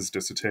version of his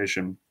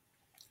dissertation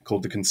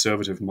called The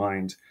Conservative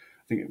Mind.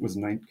 I think it was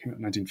came out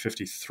in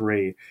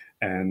 1953,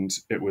 and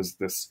it was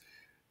this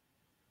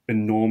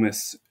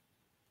enormous,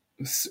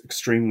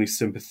 extremely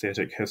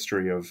sympathetic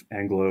history of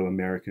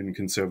Anglo-American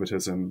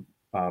conservatism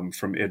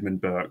from Edmund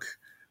Burke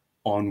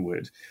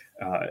onward.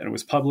 And it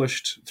was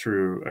published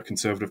through a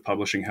conservative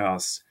publishing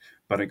house,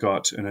 but it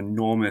got an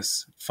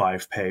enormous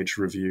 5-page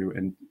review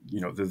in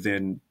the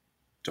then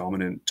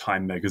dominant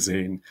Time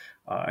magazine.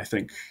 I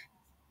think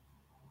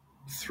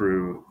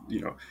through,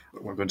 I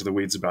won't go into the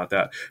weeds about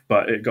that,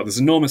 but it got this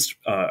enormous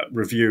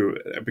review.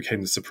 It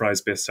became the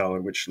surprise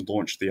bestseller, which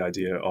launched the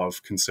idea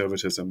of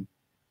conservatism.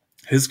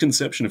 His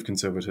conception of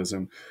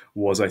conservatism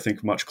was, I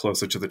think, much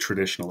closer to the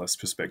traditionalist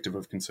perspective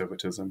of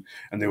conservatism.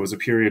 And there was a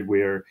period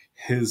where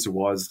his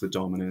was the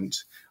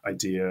dominant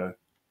idea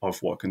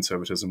of what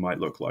conservatism might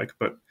look like.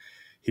 But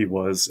he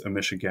was a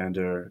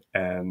Michigander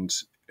and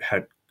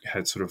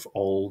had sort of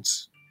old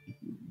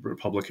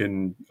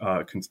Republican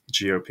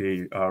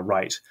GOP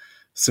right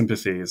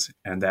sympathies,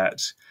 and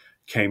that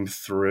came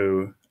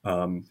through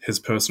his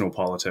personal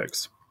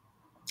politics.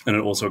 And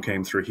it also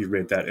came through, he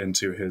read that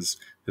into his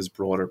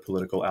broader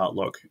political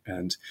outlook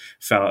and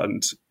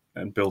found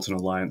and built an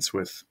alliance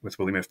with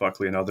William F.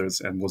 Buckley and others,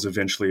 and was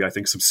eventually, I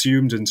think,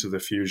 subsumed into the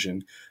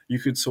fusion. You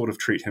could sort of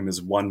treat him as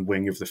one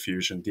wing of the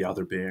fusion, the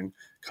other being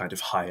kind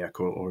of Hayek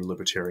or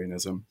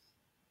libertarianism.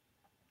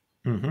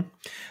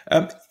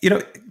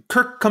 Mm-hmm.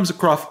 Kirk comes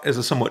across as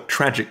a somewhat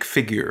tragic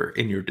figure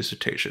in your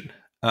dissertation.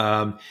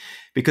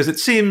 Because it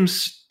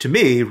seems to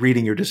me,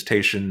 reading your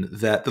dissertation,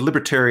 that the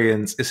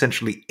libertarians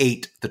essentially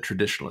ate the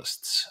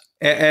traditionalists.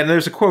 And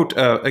there's a quote,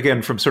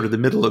 again, from sort of the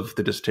middle of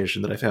the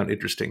dissertation that I found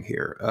interesting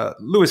here.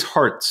 Lewis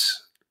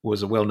Hartz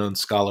was a well-known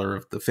scholar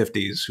of the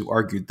 50s who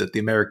argued that the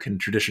American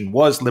tradition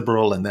was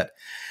liberal and that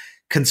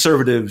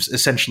conservatives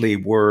essentially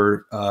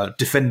were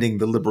defending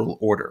the liberal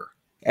order.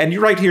 And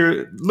you write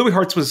here, Louis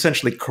Hartz was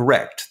essentially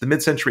correct. The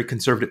mid-century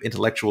conservative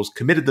intellectuals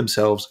committed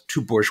themselves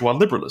to bourgeois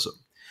liberalism.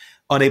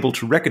 Unable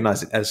to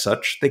recognize it as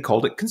such, they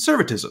called it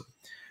conservatism.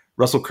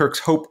 Russell Kirk's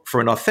hope for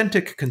an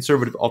authentic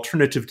conservative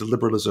alternative to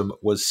liberalism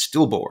was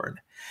stillborn.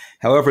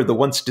 However, the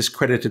once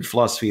discredited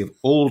philosophy of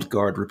old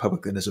guard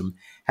republicanism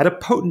had a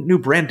potent new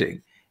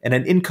branding and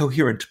an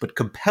incoherent but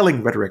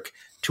compelling rhetoric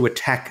to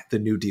attack the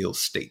New Deal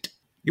state.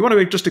 You want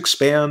to just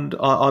expand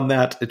on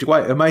that?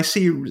 Am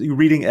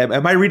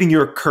I reading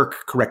your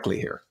Kirk correctly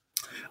here?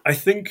 I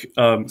think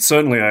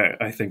certainly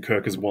I think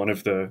Kirk is one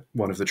of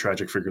the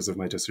tragic figures of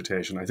my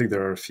dissertation. I think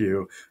there are a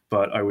few,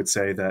 but I would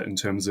say that in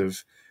terms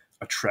of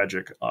a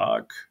tragic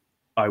arc,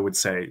 I would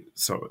say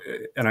so.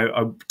 And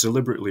I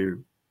deliberately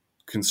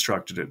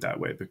constructed it that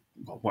way.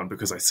 Well, one,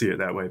 because I see it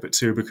that way, but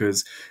two,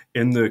 because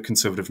in the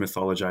conservative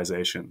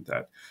mythologization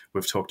that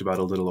we've talked about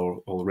a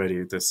little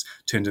already, this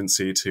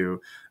tendency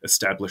to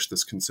establish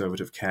this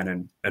conservative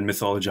canon and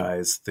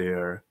mythologize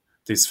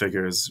these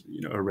figures,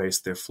 erase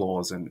their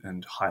flaws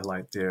and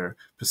highlight their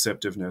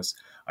perceptiveness.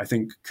 I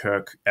think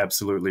Kirk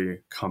absolutely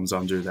comes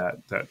under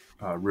that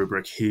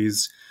rubric.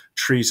 He's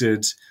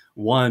treated,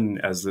 one,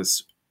 as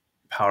this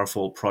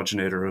powerful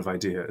progenitor of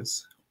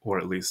ideas, or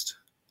at least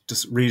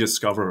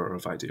rediscoverer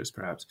of ideas,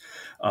 perhaps.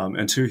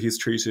 And two, he's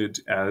treated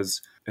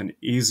as an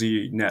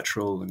easy,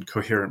 natural, and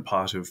coherent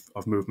part of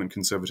movement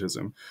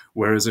conservatism.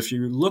 Whereas if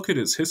you look at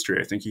his history,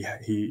 I think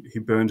he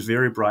burned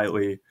very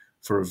brightly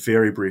for a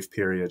very brief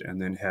period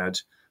and then had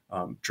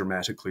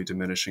dramatically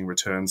diminishing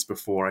returns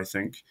before, I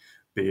think,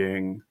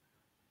 being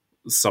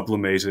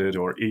sublimated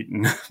or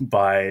eaten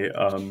by,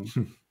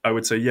 I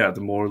would say,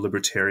 the more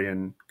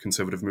libertarian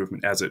conservative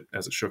movement as it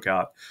shook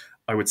out.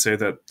 I would say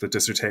that the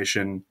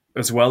dissertation,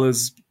 as well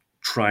as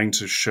trying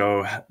to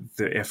show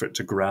the effort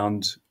to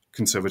ground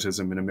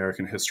conservatism in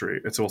American history,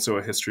 it's also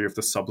a history of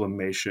the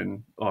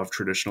sublimation of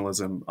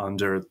traditionalism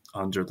under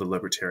the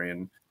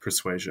libertarian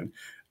persuasion.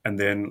 And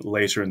then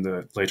later in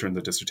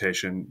the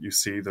dissertation, you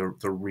see the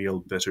real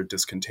bitter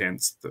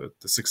discontents, the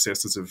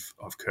successors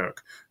of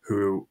Kirk,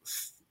 who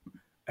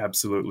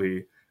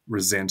absolutely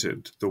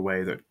resented the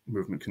way that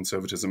movement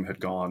conservatism had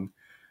gone.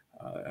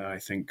 And I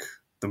think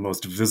the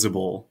most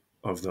visible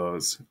of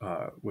those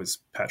was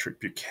Patrick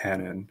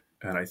Buchanan.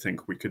 And I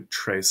think we could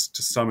trace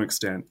to some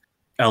extent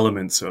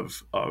elements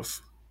of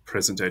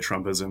present-day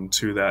Trumpism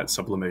to that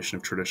sublimation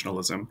of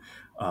traditionalism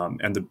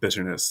and the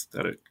bitterness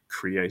that it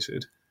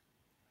created.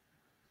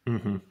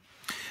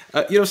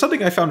 Mm-hmm.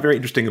 Something I found very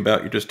interesting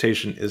about your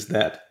dissertation is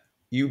that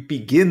you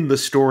begin the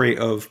story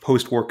of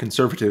post-war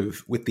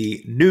conservative with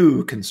the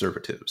new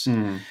conservatives.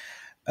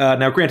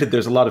 Now, granted,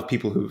 there's a lot of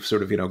people who've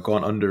sort of,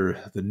 gone under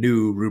the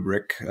new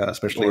rubric,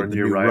 especially in the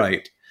new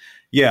right.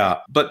 Yeah,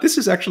 but this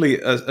is actually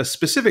a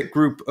specific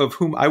group of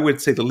whom I would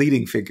say the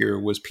leading figure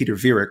was Peter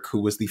Viereck,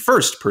 who was the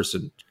first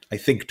person, I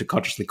think, to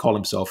consciously call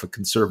himself a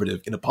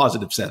conservative in a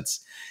positive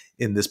sense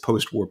in this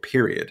post-war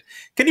period.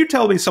 Can you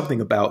tell me something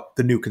about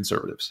the new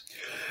conservatives?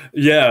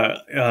 Yeah.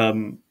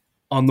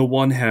 On the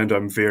one hand,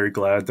 I'm very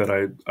glad that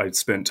I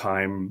spent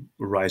time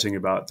writing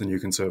about the new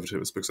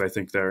conservatives because I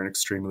think they're an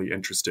extremely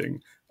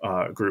interesting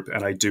group.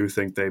 And I do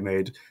think they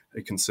made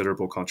a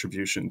considerable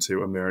contribution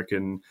to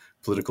American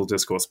political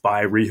discourse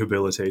by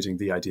rehabilitating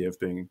the idea of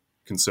being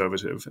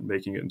conservative and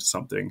making it into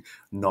something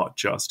not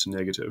just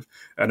negative.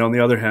 And on the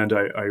other hand,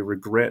 I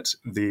regret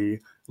the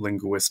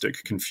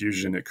linguistic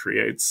confusion it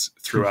creates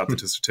throughout the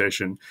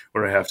dissertation,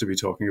 where I have to be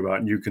talking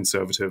about new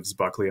conservatives,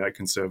 Buckleyite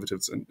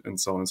conservatives, and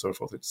so on and so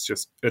forth.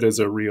 It is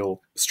a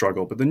real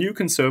struggle. But the new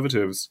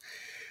conservatives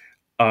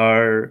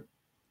are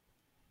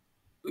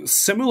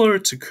similar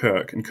to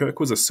Kirk, and Kirk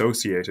was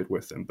associated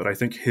with them, but I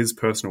think his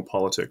personal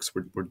politics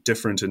were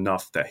different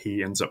enough that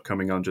he ends up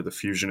coming under the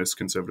fusionist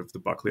conservative, the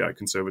Buckleyite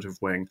conservative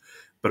wing,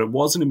 but it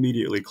wasn't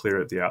immediately clear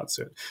at the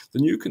outset. The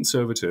new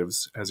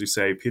conservatives, as you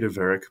say, Peter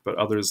Viereck, but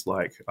others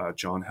like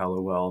John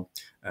Hallowell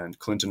and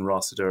Clinton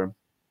Rossiter,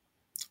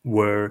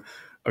 were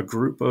a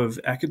group of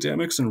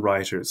academics and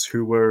writers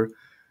who were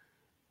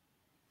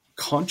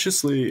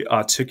consciously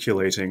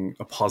articulating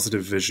a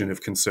positive vision of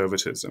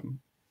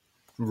conservatism.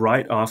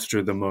 Right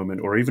after the moment,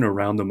 or even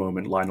around the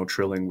moment, Lionel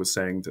Trilling was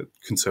saying that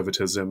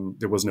conservatism,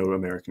 there was no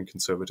American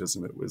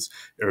conservatism, it was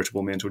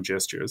irritable mental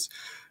gestures.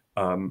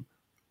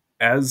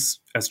 As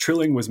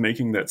Trilling was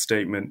making that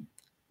statement,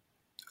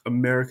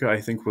 America, I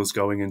think, was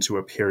going into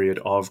a period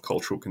of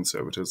cultural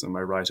conservatism.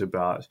 I write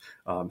about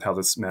how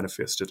this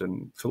manifested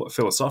in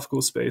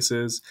philosophical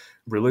spaces,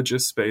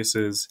 religious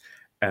spaces,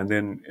 and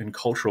then in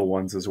cultural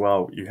ones as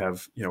well. You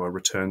have, a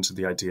return to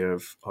the idea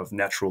of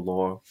natural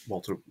law.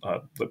 Walter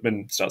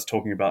Lippmann starts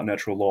talking about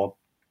natural law.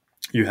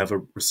 You have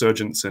a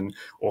resurgence in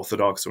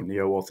Orthodox or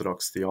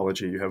neo-Orthodox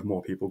theology. You have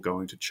more people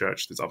going to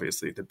church. There's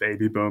obviously the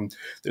baby boom.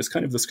 There's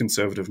kind of this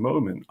conservative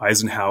moment.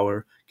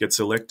 Eisenhower gets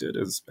elected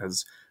as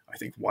I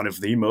think one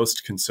of the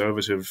most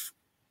conservative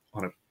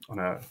on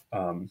a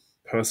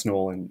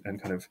personal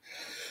and kind of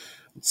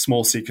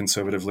small c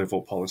conservative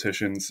level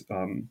politicians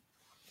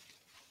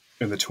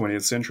in the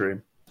 20th century.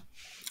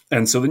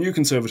 And so the New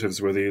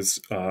Conservatives were these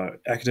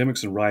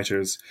academics and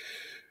writers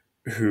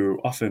who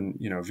often,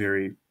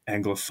 very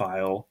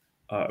Anglophile,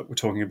 were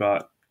talking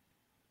about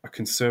a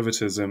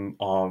conservatism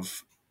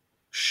of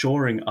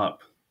shoring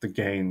up the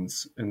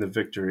gains and the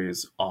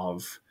victories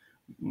of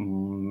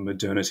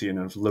modernity and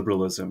of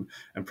liberalism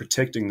and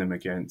protecting them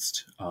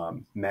against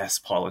mass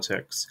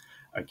politics,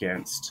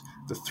 against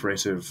the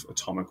threat of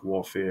atomic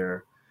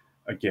warfare,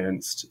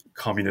 against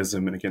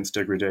communism and against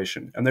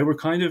degradation. And they were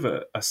kind of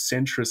a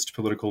centrist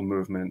political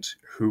movement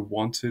who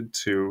wanted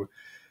to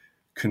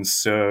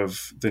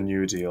conserve the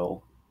New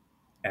Deal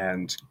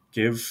and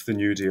give the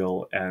New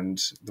Deal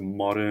and the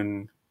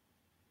modern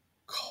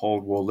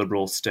Cold War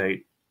liberal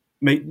state,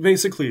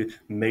 basically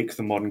make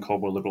the modern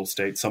Cold War liberal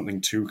state something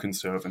to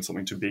conserve and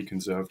something to be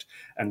conserved,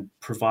 and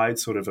provide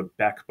sort of a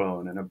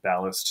backbone and a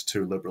ballast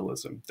to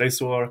liberalism.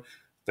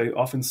 They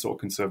often saw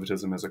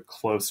conservatism as a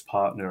close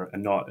partner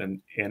and not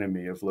an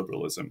enemy of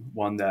liberalism,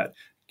 one that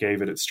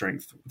gave it its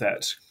strength,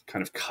 that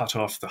kind of cut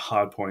off the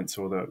hard points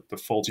or the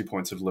faulty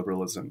points of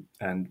liberalism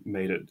and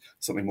made it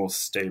something more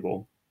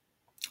stable.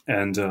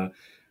 And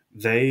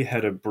they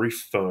had a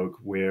brief vogue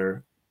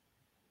where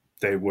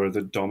they were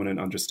the dominant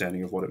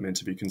understanding of what it meant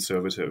to be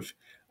conservative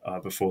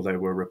before they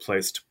were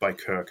replaced by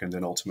Kirk and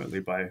then ultimately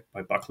by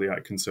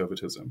Buckleyite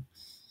conservatism.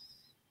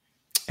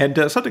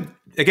 And something,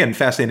 again,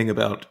 fascinating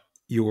about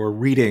your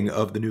reading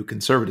of the New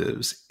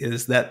Conservatives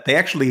is that they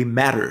actually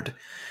mattered,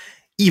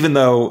 even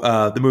though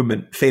the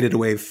movement faded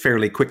away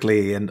fairly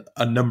quickly, and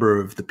a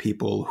number of the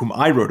people whom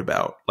I wrote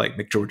about, like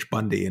McGeorge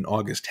Bundy and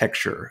August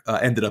Heckscher,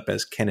 ended up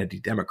as Kennedy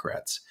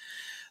Democrats.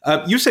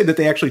 You say that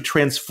they actually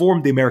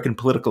transformed the American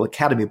political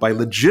academy by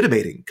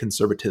legitimating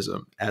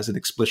conservatism as an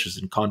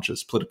explicit and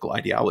conscious political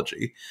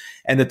ideology,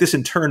 and that this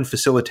in turn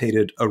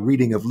facilitated a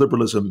reading of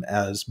liberalism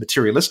as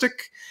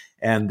materialistic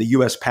and the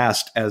U.S.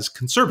 past as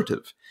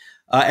conservative.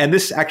 And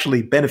this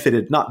actually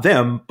benefited not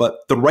them,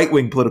 but the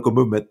right-wing political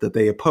movement that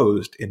they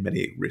opposed in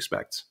many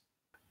respects.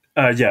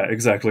 Yeah,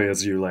 exactly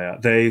as you lay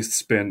out. They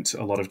spent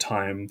a lot of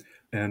time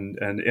and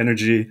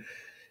energy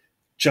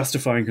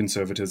justifying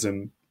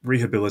conservatism,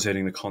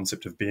 rehabilitating the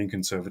concept of being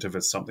conservative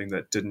as something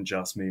that didn't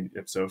just mean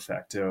ipso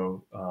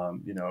facto,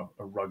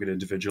 a rugged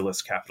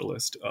individualist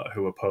capitalist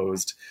who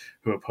opposed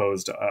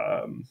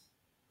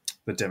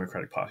the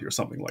Democratic Party or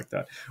something like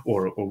that,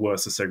 or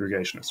worse, a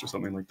segregationist or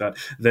something like that.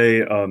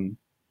 They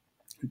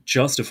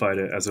justified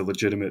it as a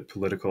legitimate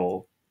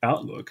political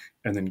outlook,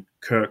 and then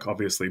Kirk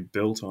obviously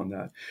built on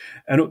that.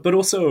 But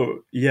also,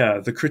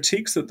 the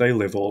critiques that they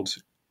leveled,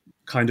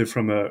 kind of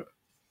from a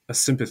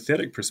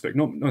sympathetic perspective,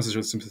 not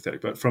necessarily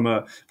sympathetic, but from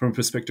a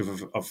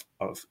perspective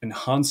of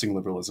enhancing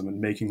liberalism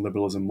and making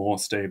liberalism more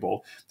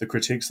stable. The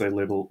critiques they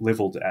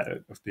leveled at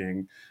it of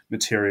being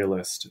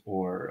materialist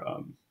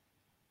or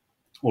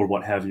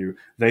what have you,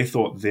 they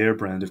thought their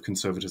brand of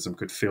conservatism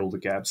could fill the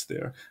gaps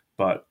there.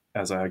 But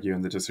as I argue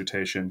in the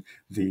dissertation,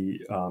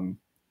 the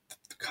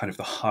kind of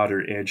the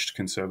harder-edged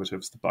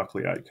conservatives, the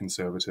Buckleyite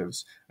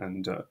conservatives,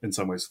 and in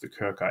some ways the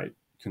Kirkite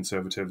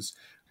conservatives,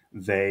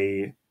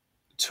 they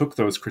took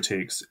those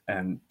critiques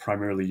and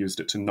primarily used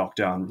it to knock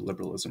down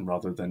liberalism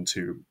rather than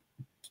to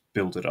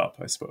build it up,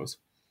 I suppose.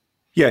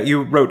 Yeah,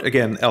 you wrote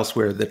again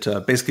elsewhere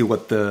that basically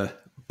what the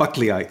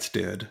Buckleyites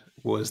did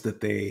was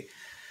that they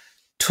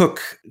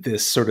took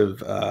this sort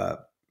of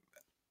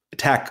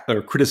attack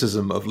or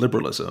criticism of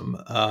liberalism,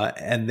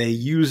 and they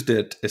used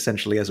it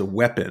essentially as a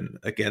weapon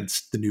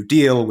against the New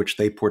Deal, which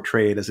they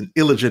portrayed as an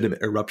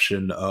illegitimate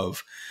eruption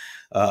of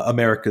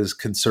America's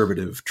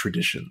conservative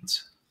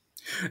traditions.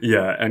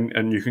 Yeah,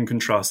 and you can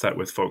contrast that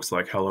with folks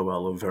like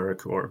Hallowell or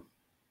Viereck or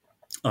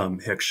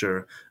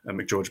Heckscher and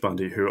McGeorge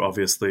Bundy, who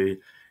obviously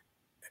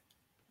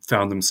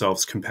found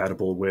themselves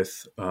compatible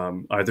with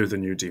either the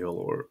New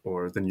Deal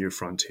or the New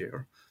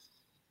Frontier.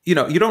 You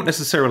don't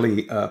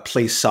necessarily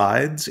place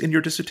sides in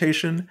your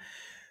dissertation,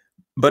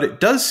 but it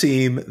does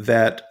seem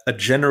that a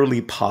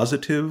generally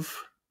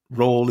positive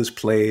role is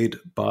played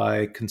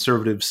by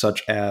conservatives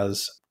such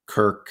as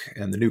Kirk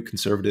and the New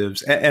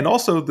Conservatives, and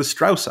also the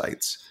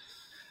Straussites.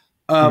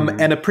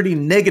 And a pretty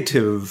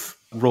negative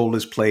role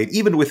is played,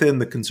 even within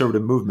the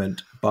conservative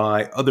movement,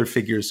 by other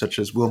figures such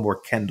as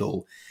Willmoore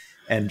Kendall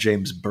and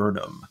James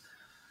Burnham.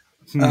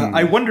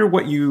 I wonder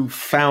what you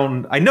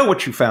found. I know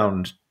what you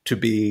found to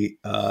be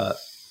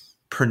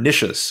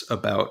pernicious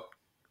about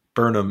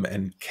Burnham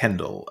and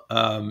Kendall,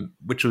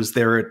 which was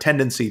their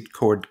tendency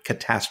toward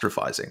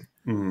catastrophizing.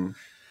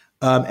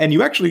 And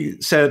you actually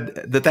said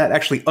that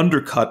actually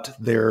undercut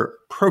their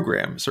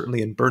program,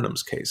 certainly in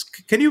Burnham's case.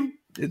 Can you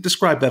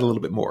describe that a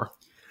little bit more?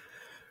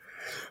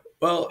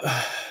 Well,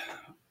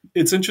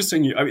 it's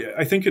interesting.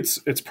 I think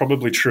it's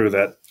probably true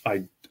that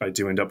I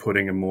do end up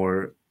putting a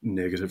more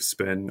negative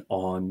spin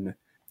on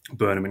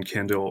Burnham and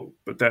Kendall,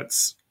 but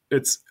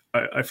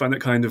I find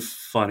that kind of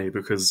funny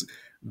because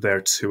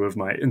they're two of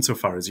my,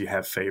 insofar as you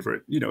have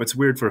favorite, it's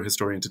weird for a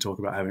historian to talk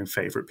about having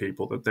favorite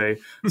people that they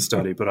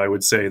study, but I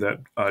would say that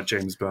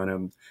James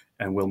Burnham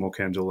and Willmoore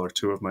Kendall are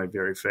two of my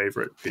very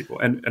favorite people.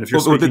 And if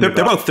you're they're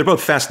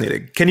both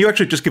fascinating. Can you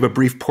actually just give a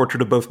brief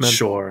portrait of both men?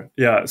 Sure.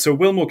 Yeah. So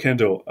Willmoore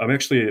Kendall, I'm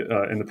actually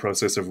in the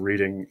process of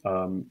reading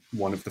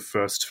one of the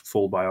first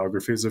full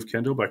biographies of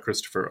Kendall by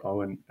Christopher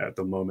Owen at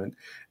the moment.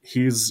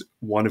 He's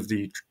one of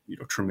the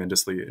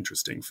tremendously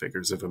interesting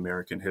figures of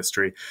American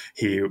history.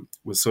 He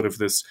was sort of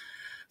this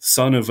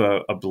son of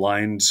a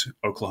blind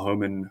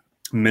Oklahoman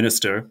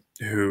minister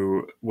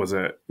who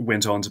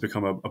went on to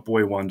become a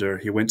boy wonder.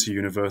 He went to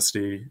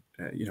university,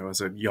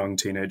 as a young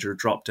teenager,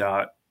 dropped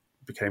out,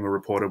 became a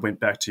reporter, went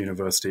back to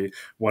university,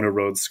 won a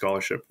Rhodes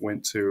Scholarship,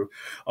 went to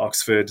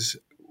Oxford,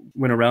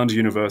 went around to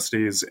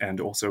universities and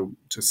also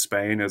to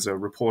Spain as a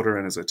reporter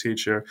and as a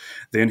teacher.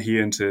 Then he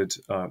entered,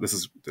 this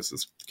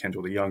is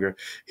Kendall the Younger,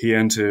 he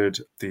entered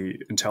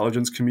the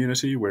intelligence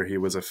community where he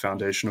was a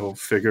foundational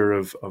figure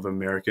of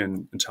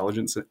American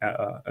intelligence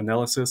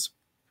analysis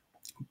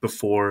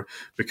before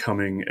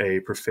becoming a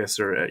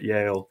professor at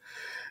Yale.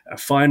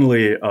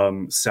 Finally,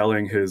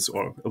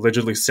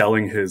 allegedly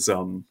selling his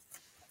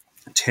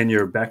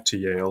tenure back to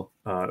Yale,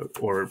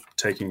 or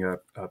taking a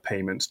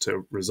payment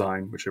to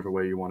resign, whichever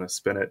way you want to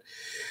spin it.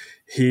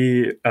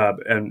 He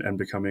and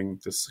becoming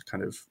this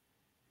kind of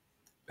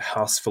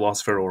house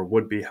philosopher or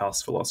would-be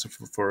house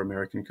philosopher for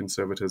American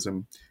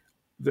conservatism.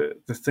 The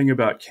thing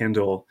about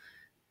Kendall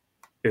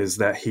is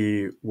that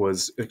he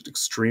was an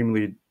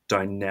extremely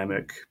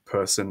dynamic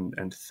person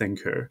and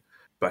thinker,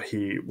 but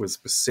he was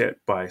beset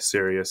by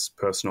serious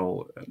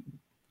personal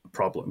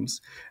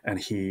problems, and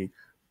he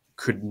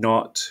could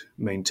not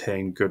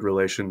maintain good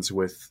relations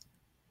with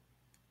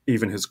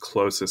even his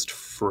closest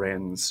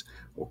friends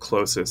or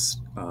closest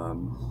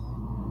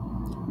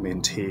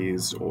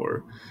mentees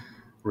or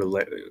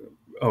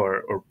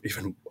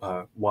even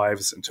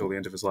wives until the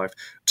end of his life.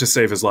 To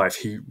save his life,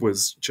 he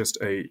was just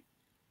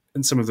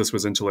and some of this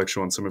was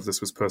intellectual and some of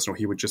this was personal.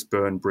 He would just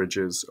burn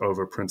bridges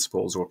over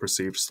principles or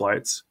perceived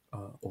slights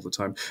all the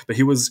time. But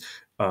he was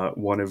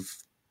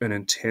an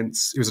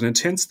intense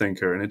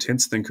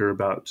thinker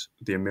about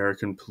the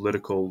American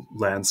political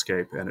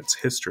landscape and its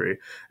history,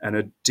 and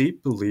a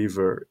deep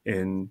believer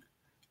in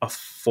a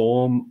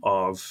form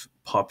of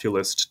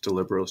populist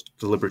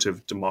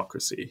deliberative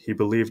democracy. He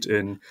believed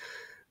in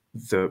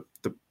the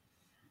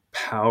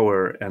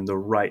power and the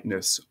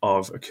rightness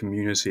of a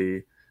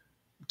community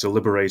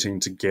deliberating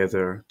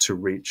together to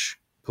reach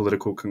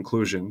political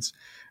conclusions,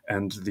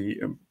 and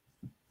the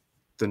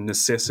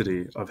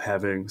necessity of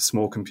having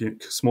small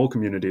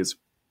communities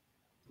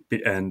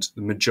and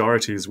the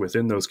majorities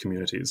within those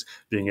communities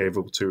being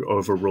able to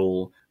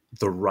overrule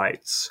the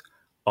rights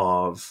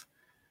of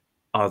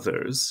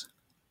others,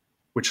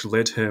 which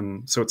led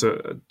him. So it's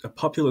a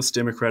populist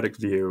democratic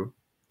view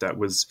that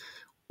was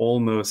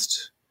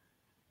almost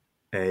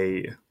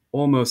a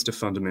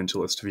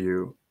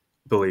fundamentalist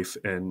belief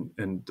in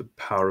the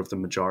power of the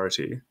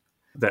majority,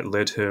 that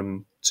led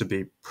him to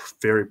be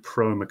very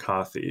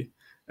pro-McCarthy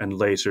and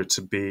later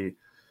to be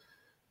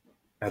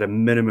at a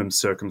minimum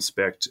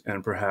circumspect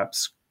and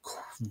perhaps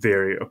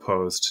very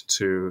opposed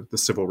to the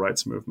civil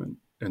rights movement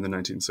in the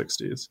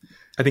 1960s.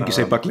 I think you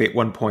say Buckley at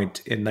one point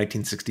in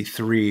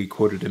 1963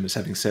 quoted him as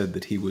having said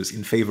that he was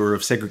in favor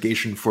of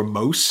segregation for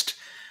most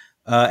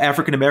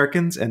African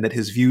Americans, and that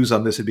his views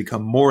on this had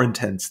become more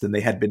intense than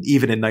they had been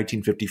even in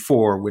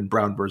 1954 when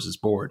Brown versus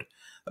Board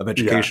of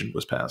Education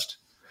was passed.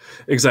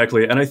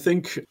 Exactly. And I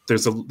think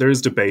there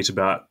is debate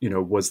about,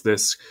 was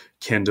this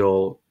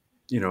Kendall,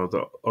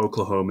 the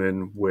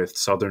Oklahoman with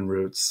Southern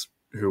roots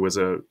who was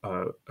a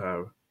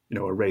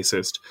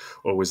racist,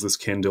 or was this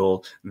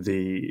Kendall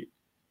the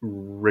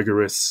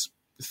rigorous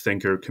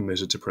thinker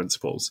committed to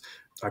principles?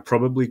 I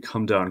probably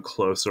come down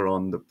closer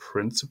on the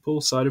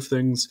principle side of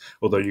things,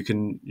 although you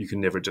can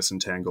never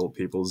disentangle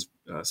people's,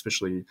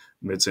 especially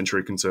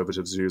mid-century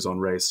conservatives' views on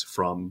race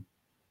from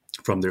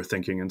their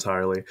thinking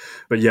entirely.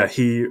 But yeah,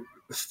 he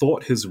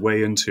thought his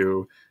way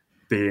into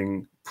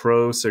being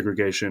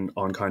pro-segregation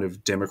on kind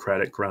of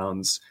democratic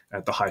grounds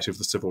at the height of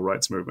the civil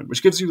rights movement,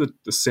 which gives you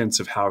the sense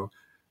of how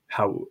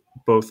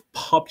both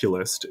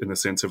populist, in the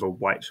sense of a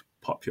white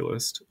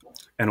populist,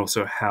 and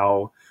also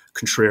how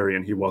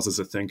contrarian he was as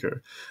a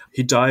thinker.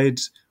 He died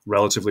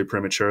relatively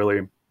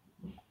prematurely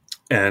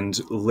and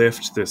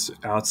left this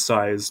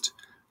outsized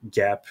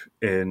gap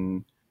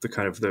in the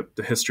kind of the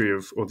history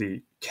of, or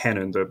the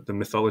canon, the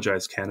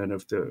mythologized canon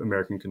of the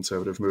American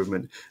conservative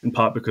movement, in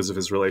part because of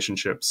his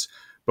relationships,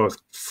 both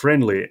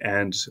friendly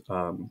and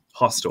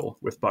hostile,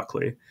 with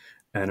Buckley,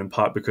 and in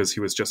part because he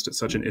was just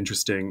such an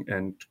interesting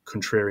and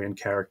contrarian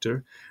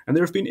character. And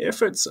there have been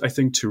efforts, I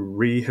think, to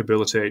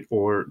rehabilitate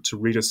or to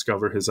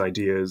rediscover his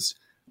ideas,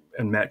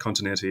 and Matt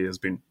Continenti has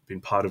been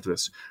part of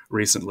this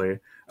recently.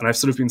 And I've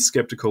sort of been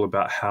skeptical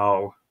about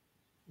how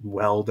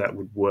well that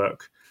would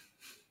work.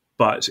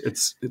 But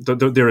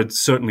there are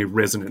certainly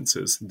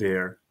resonances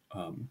there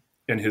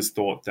in his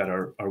thought that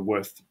are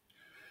worth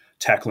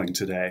tackling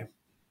today.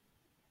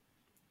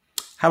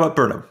 How about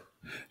Burnham?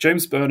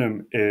 James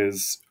Burnham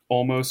is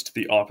almost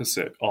the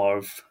opposite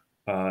of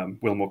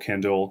Willmoore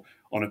Kendall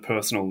on a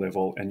personal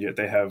level, and yet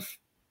they have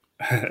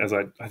as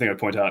I think I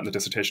point out in the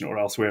dissertation or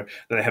elsewhere,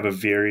 that they have a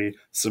very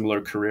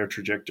similar career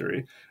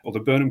trajectory.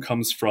 Although Burnham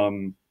comes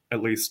from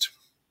at least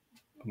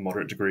a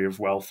moderate degree of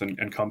wealth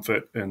and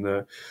comfort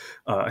in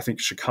I think,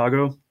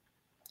 Chicago,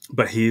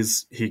 but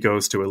he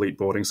goes to elite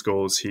boarding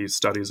schools. He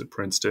studies at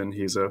Princeton.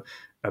 He's a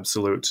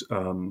absolute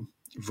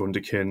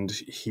wunderkind.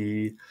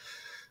 He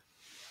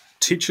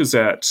teaches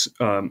at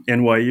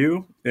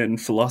NYU in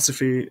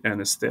philosophy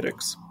and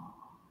aesthetics,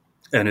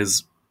 and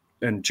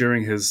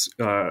during the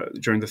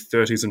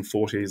 30s and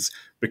 40s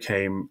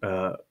became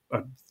a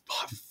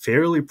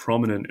fairly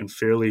prominent and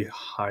fairly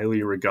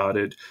highly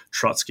regarded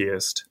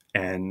Trotskyist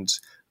and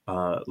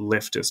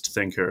leftist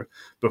thinker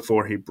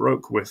before he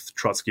broke with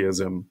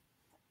Trotskyism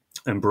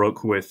and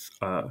broke with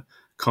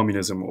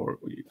communism, or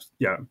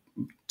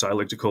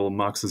dialectical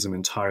Marxism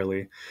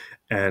entirely,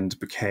 and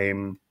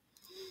became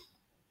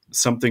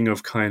something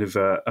of kind of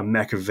a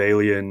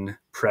Machiavellian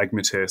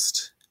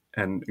pragmatist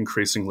and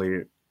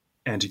increasingly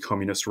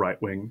anti-communist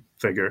right-wing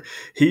figure.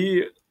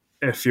 He,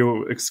 if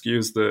you'll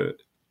excuse the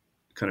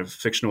kind of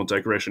fictional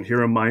digression, he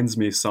reminds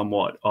me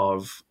somewhat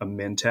of a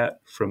Mentat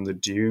from the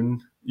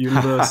Dune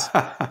universe.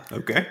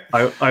 Okay.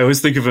 I always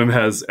think of him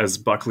as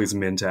Buckley's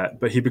Mentat,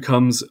 but he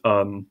becomes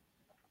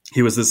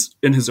he was this,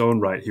 in his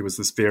own right, he was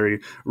this very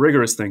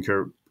rigorous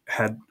thinker,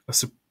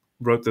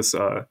 wrote this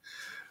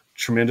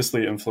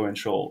tremendously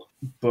influential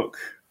book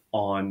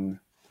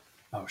on,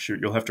 oh shoot,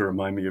 you'll have to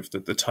remind me of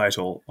the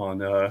title, on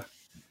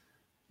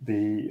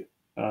the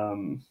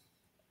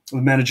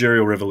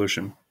managerial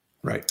revolution.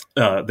 Right.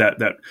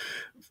 That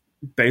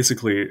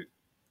basically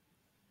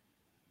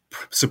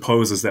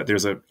supposes that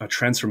there's a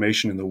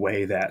transformation in the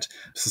way that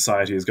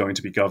society is going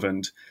to be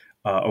governed,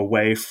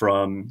 away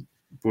from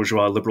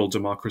bourgeois liberal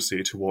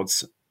democracy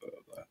towards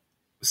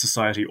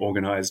society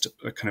organized,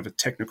 a kind of a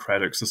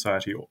technocratic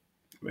society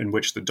in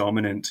which the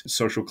dominant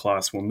social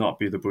class will not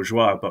be the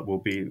bourgeois, but will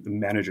be the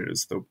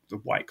managers, the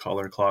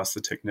white-collar class,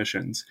 the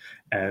technicians.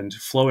 And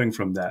flowing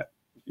from that,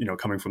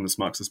 coming from this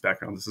Marxist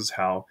background, this is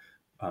how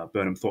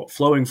Burnham thought.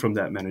 Flowing from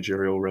that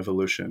managerial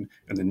revolution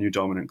and the new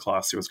dominant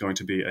class, there was going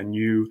to be a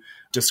new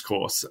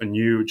discourse, a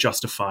new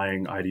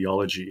justifying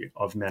ideology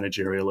of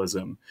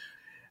managerialism.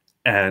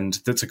 And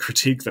that's a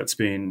critique that's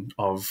been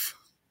of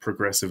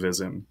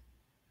progressivism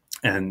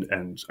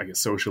and I guess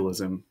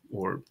socialism,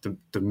 or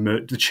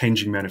the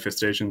changing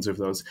manifestations of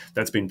those.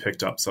 That's been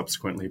picked up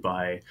subsequently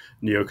by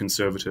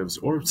neoconservatives,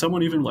 or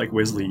someone even like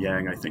Wesley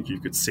Yang. I think you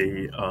could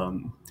see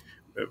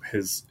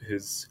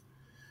his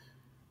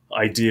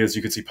ideas.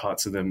 You could see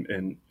parts of them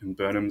in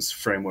Burnham's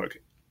framework.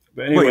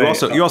 But anyway,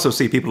 you also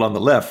see people on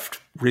the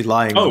left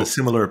relying on a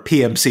similar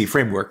PMC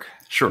framework.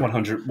 Sure,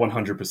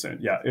 100%.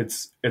 Yeah,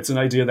 it's an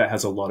idea that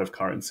has a lot of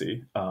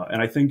currency,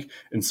 and I think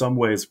in some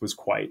ways was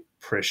quite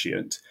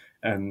prescient.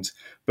 And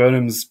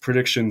Burnham's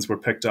predictions were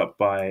picked up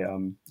by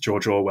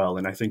George Orwell,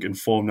 and I think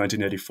informed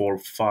 1984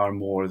 far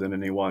more than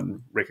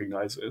anyone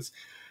recognizes.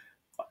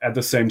 At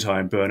the same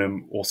time,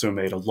 Burnham also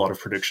made a lot of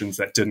predictions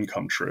that didn't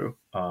come true,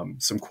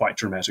 some quite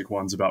dramatic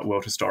ones about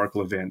world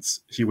historical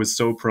events. He was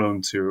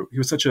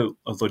such a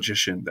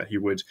logician that he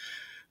would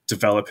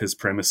develop his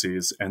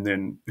premises and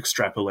then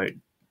extrapolate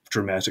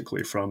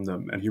dramatically from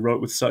them. And he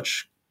wrote with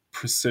such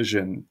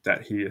precision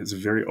that he is a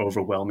very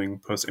overwhelming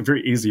person, a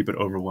very easy but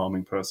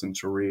overwhelming person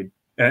to read.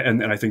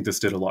 And I think this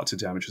did a lot to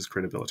damage his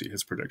credibility,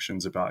 his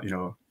predictions about,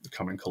 the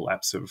coming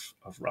collapse of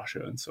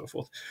Russia and so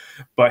forth.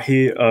 But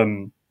he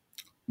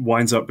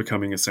winds up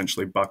becoming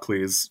essentially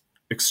Buckley's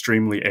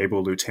extremely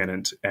able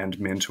lieutenant and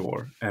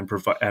mentor,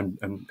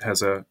 and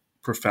has a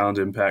profound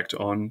impact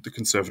on the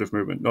conservative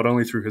movement, not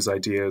only through his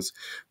ideas,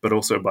 but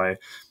also by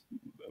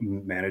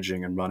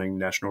running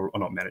National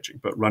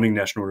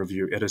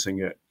Review, editing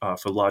it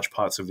for large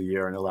parts of the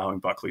year, and allowing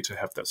Buckley to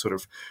have that sort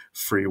of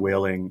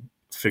freewheeling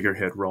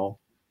figurehead role.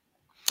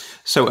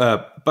 So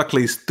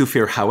Buckley's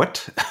Thufir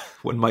Hawat,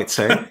 one might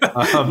say,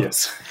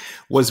 yes,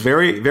 was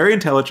very, very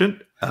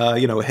intelligent.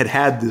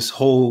 Had this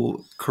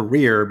whole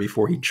career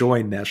before he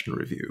joined National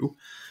Review.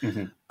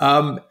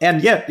 Mm-hmm.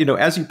 And yet,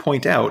 as you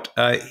point out,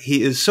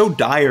 he is so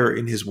dire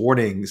in his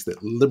warnings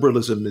that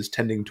liberalism is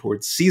tending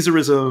towards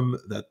Caesarism,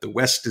 that the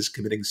West is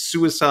committing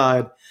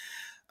suicide,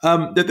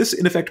 that this,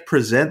 in effect,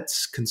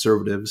 prevents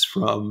conservatives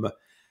from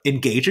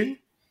engaging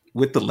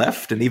with the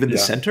left and even the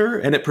center,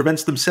 and it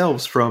prevents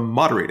themselves from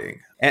moderating.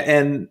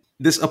 And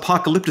this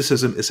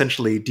apocalypticism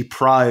essentially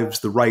deprives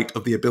the right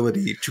of the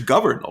ability to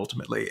govern,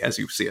 ultimately, as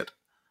you see it.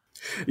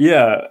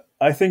 Yeah,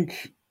 I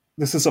think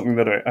this is something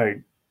that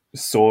I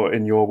saw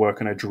in your work,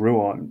 and I drew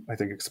on, I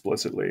think,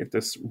 explicitly,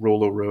 this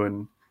rule or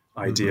ruin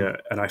idea.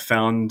 Mm-hmm. And I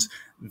found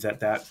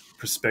that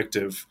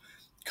perspective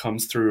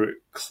comes through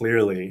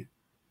clearly,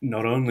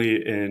 not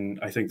only in,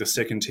 I think, the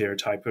second tier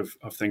type of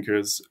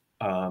thinkers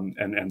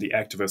and the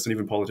activists, and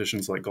even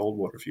politicians like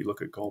Goldwater. If you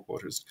look at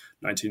Goldwater's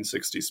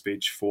 1960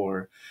 speech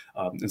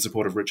in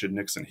support of Richard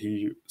Nixon,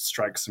 he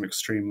strikes some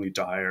extremely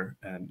dire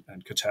and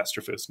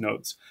catastrophist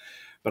notes.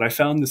 But I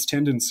found this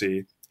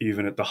tendency,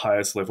 even at the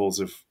highest levels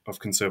of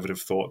conservative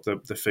thought,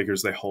 the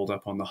figures they hold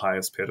up on the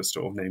highest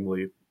pedestal,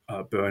 namely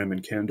Burnham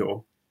and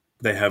Kendall,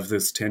 they have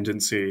this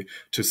tendency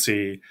to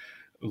see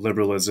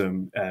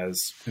liberalism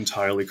as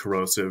entirely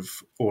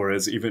corrosive, or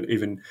as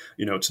even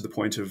to the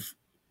point of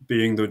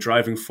being the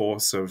driving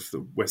force of the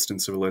Western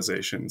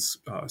civilization's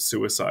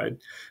suicide,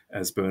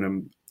 as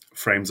Burnham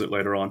frames it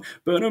later on.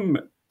 Burnham,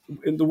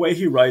 in the way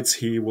he writes,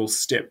 he will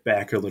step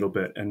back a little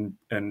bit and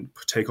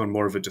take on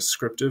more of a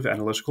descriptive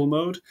analytical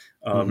mode,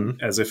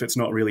 as if it's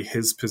not really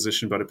his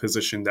position, but a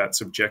position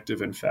that's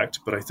objective, in fact.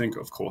 But I think,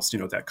 of course,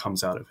 that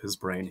comes out of his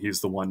brain.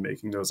 He's the one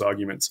making those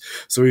arguments.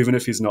 So even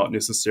if he's not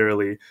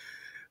necessarily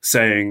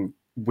saying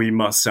we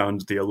must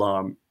sound the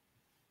alarm,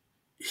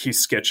 he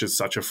sketches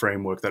such a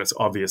framework that it's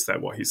obvious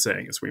that what he's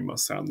saying is we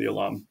must sound the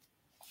alarm.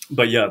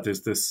 But yeah,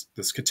 there's this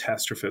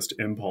catastrophist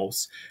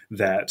impulse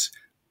that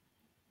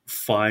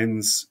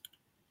finds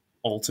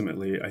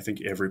ultimately, I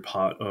think, every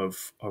part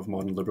of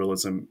modern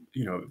liberalism.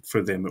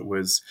 For them it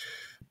was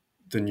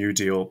the New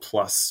Deal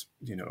plus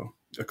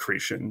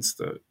accretions,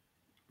 the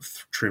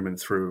Truman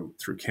through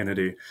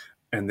Kennedy,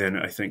 and then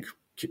I think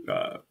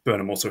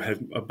Burnham also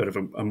had a bit of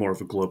a more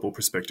of a global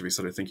perspective. He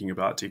started thinking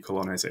about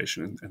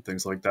decolonization and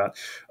things like that.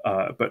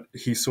 But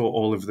he saw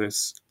all of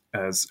this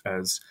as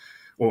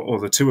or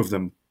the two of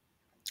them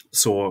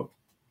saw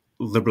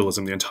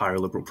liberalism, the entire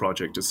liberal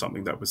project, as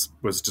something that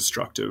was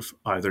destructive,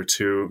 either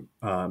to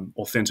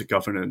authentic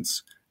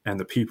governance and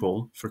the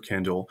people for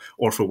Kendall,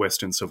 or for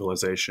Western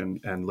civilization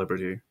and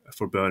liberty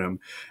for Burnham.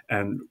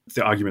 And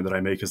the argument that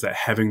I make is that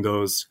having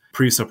those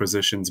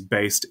presuppositions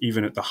based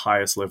even at the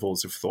highest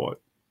levels of thought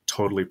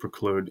totally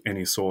preclude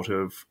any sort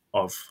of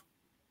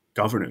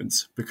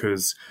governance,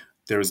 because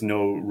there is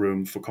no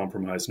room for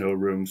compromise, no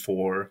room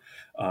for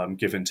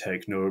give and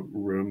take, no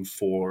room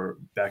for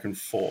back and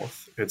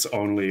forth. It's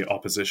only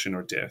opposition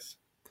or death.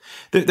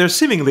 There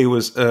seemingly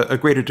was a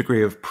greater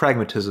degree of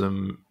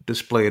pragmatism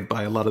displayed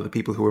by a lot of the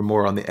people who were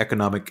more on the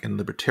economic and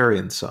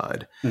libertarian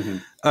side.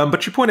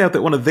 But you point out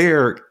that one of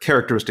their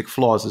characteristic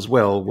flaws as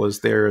well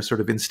was their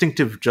sort of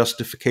instinctive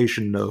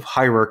justification of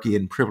hierarchy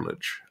and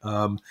privilege,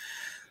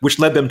 which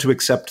led them to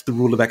accept the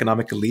rule of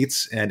economic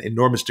elites and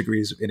enormous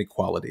degrees of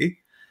inequality.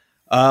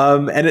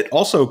 And it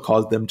also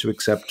caused them to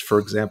accept, for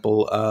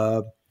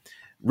example,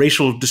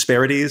 racial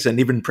disparities and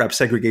even perhaps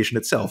segregation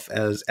itself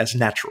as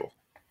natural.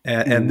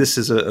 And this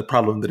is a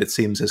problem that it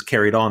seems has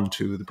carried on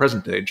to the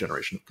present day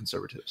generation of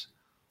conservatives.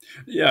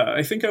 Yeah,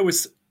 I think I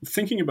was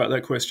thinking about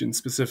that question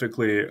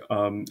specifically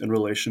in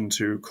relation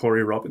to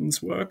Corey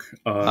Robin's work.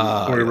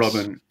 Corey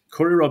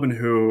Robin,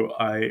 who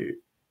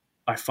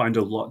I find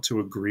a lot to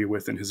agree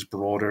with in his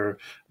broader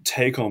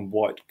take on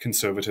what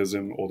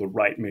conservatism or the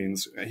right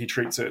means. He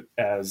treats it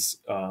as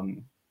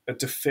a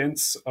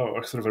defense,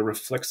 or sort of a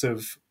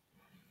reflexive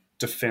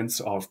defense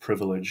of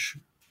privilege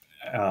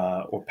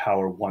or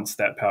power once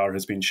that power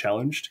has been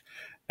challenged.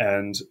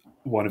 And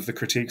one of the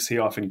critiques he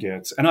often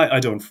gets, and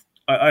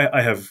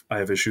I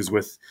have issues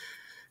with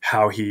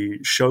how he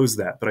shows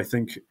that, but I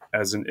think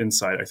as an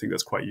insight, I think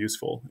that's quite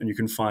useful. And you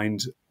can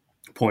find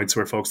points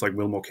where folks like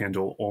Willmoore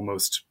Kendall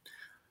almost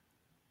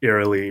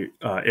eerily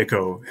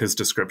echo his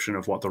description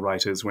of what the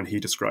right is when he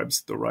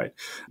describes the right.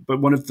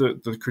 But one of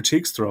the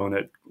critiques thrown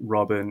at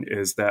Robin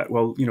is that,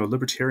 well,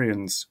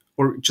 libertarians,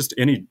 or just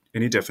any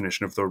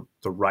definition of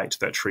the right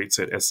that treats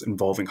it as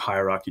involving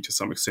hierarchy to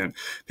some extent,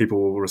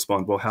 people will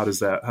respond, well, how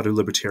do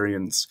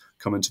libertarians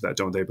come into that?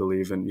 Don't they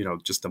believe in,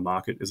 just the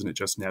market? Isn't it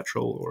just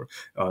natural? Or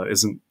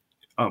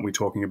aren't we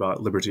talking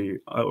about liberty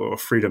or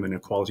freedom and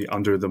equality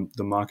under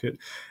the market?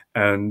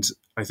 And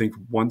I think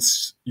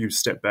once you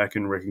step back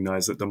and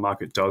recognize that the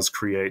market does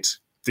create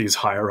these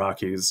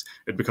hierarchies,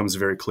 it becomes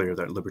very clear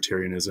that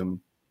libertarianism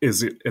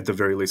is at the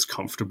very least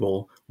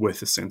comfortable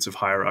with a sense of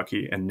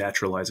hierarchy and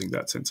naturalizing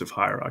that sense of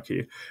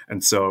hierarchy.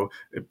 And so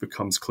it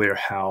becomes clear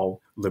how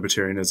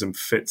libertarianism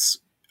fits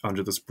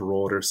under this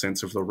broader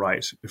sense of the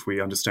right, if we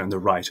understand the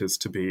right as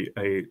to be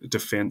a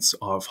defense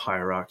of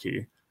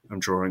hierarchy. I'm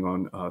drawing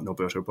on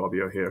Norberto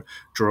Bobbio here,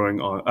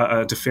 drawing on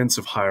a defense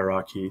of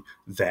hierarchy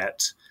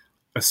that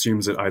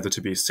assumes it either to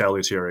be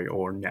salutary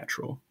or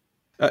natural.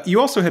 You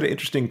also had an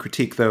interesting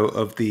critique, though,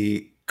 of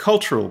the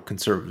cultural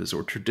conservatives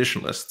or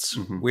traditionalists,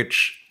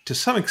 which to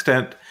some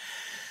extent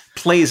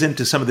plays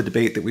into some of the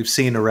debate that we've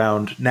seen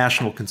around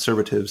national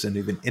conservatives and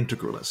even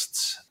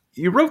integralists.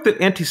 You wrote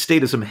that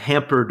anti-statism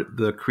hampered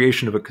the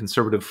creation of a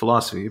conservative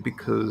philosophy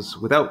because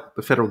without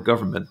the federal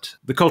government,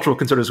 the cultural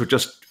conservatives were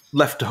just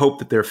left to hope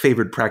that their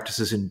favored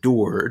practices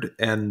endured,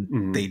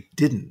 and they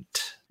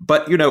didn't.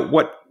 But,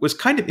 what was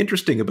kind of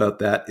interesting about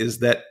that is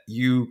that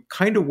you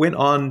kind of went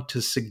on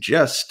to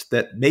suggest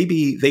that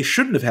maybe they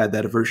shouldn't have had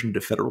that aversion to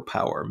federal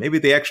power. Maybe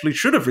they actually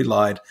should have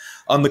relied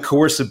on the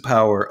coercive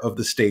power of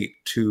the state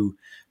to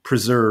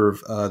preserve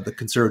the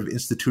conservative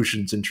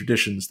institutions and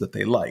traditions that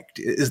they liked.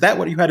 Is that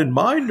what you had in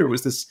mind, or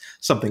was this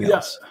something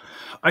else? Yeah,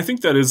 I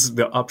think that is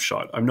the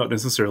upshot. I'm not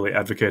necessarily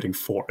advocating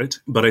for it,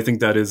 but I think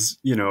that is,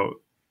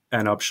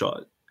 an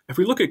upshot. If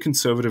we look at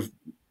conservative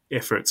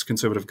efforts,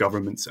 conservative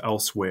governments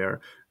elsewhere,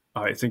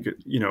 I think,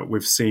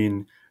 we've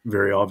seen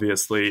very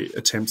obviously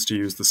attempts to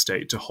use the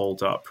state to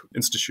hold up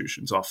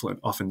institutions,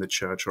 often the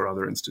church or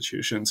other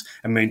institutions,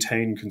 and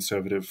maintain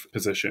conservative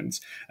positions.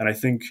 And I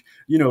think,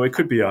 it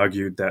could be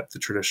argued that the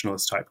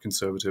traditionalist type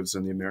conservatives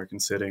in the American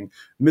setting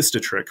missed a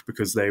trick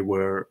because they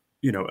were,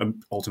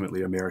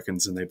 ultimately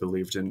Americans, and they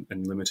believed in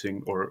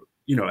limiting or,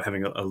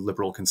 having a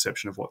liberal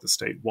conception of what the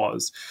state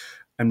was.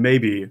 And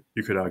maybe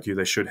you could argue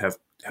they should have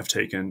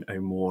taken a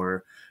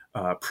more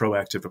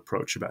proactive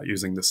approach about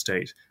using the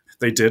state.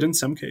 They did in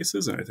some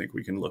cases, and I think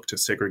we can look to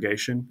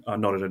segregation,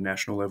 not at a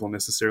national level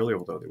necessarily,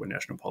 although there were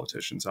national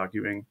politicians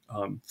arguing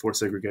for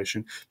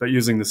segregation, but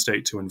using the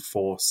state to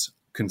enforce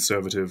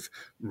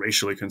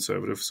racially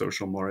conservative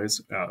social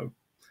mores.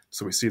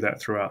 So we see that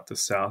throughout the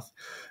South.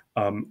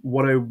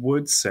 What I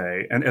would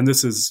say, and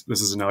this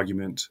is an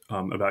argument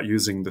about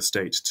using the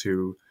state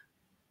to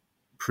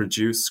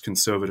produce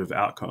conservative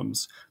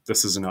outcomes.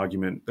 This is an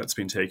argument that's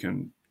been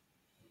taken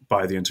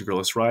by the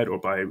integralist right or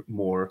by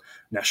more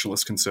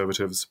nationalist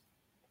conservatives,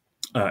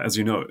 as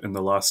you know, in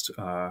the last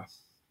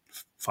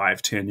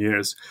 5-10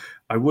 years.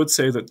 I would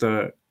say that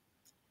the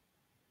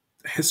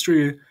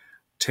history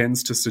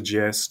tends to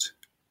suggest,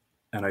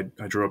 and I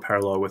drew a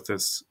parallel with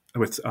this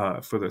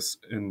for this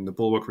in the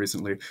Bulwark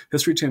recently.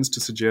 History tends to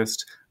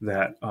suggest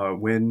that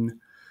when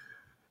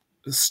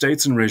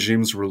states and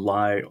regimes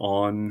rely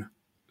on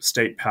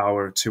state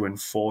power to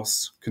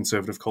enforce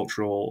conservative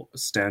cultural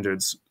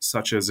standards,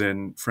 such as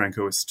in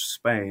Francoist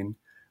Spain,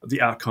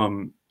 the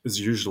outcome is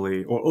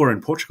usually, or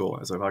in Portugal,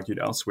 as I've argued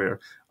elsewhere,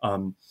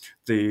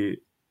 the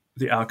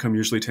outcome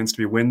usually tends to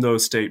be when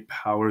those state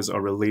powers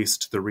are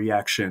released, the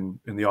reaction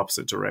in the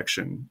opposite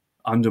direction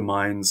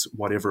undermines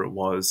whatever it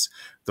was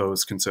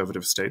those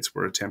conservative states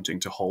were attempting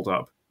to hold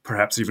up.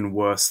 Perhaps even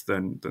worse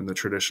than the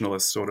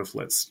traditionalist sort of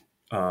let's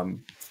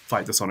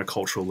fight this on a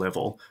cultural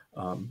level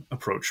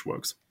approach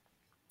works.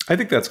 I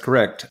think that's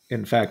correct.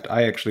 In fact,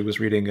 I actually was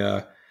reading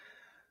a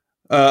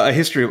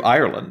history of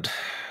Ireland,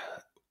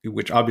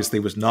 which obviously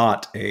was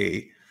not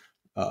a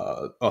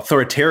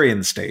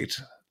authoritarian state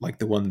like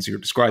the ones you're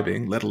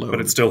describing, let alone... But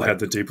it still had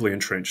the deeply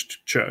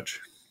entrenched church.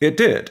 It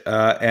did,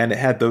 and it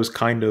had those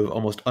kind of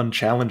almost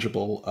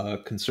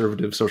unchallengeable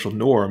conservative social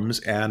norms,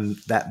 and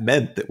that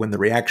meant that when the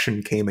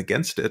reaction came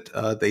against it,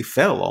 they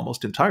fell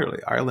almost entirely.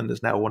 Ireland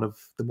is now one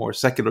of the more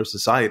secular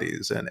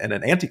societies and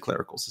an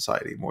anti-clerical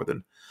society more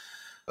than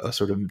a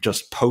sort of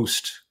just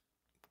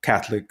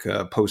post-Catholic,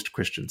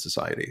 post-Christian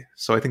society.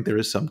 So I think there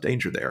is some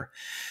danger there.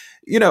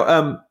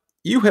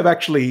 You have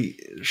actually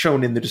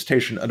shown in the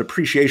dissertation an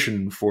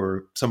appreciation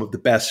for some of the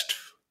best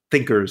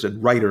thinkers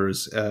and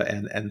writers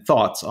and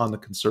thoughts on the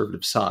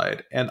conservative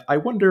side. And I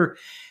wonder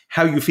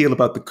how you feel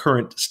about the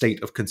current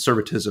state of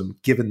conservatism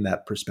given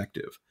that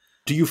perspective.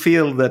 Do you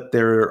feel that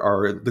there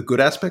are the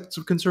good aspects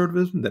of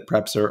conservatism that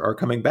perhaps are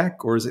coming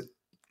back, or is it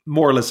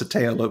more or less a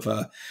tale of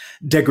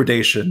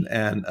degradation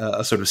and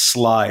a sort of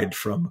slide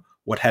from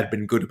what had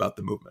been good about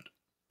the movement?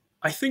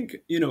 I think,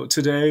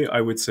 today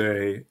I would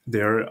say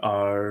there's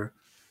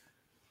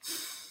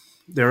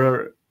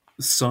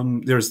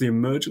the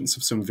emergence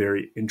of some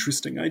very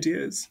interesting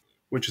ideas,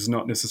 which is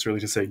not necessarily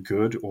to say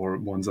good or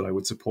ones that I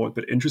would support,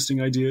 but interesting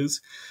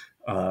ideas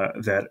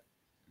that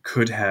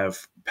could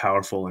have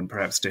powerful and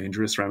perhaps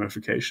dangerous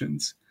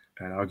ramifications,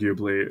 and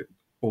arguably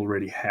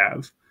already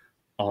have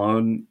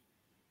on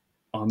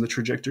the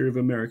trajectory of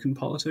American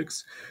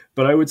politics.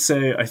 But I would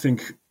say, I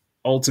think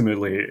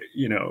ultimately,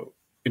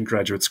 in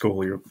graduate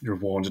school, you're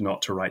warned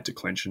not to write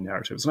declension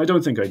narratives. And I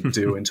don't think I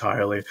do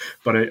entirely,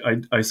 but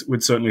I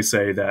would certainly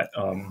say that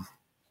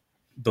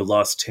the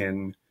last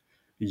 10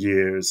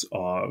 years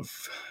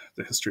of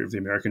the history of the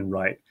American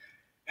right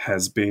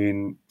has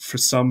been, for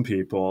some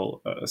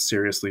people, a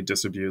seriously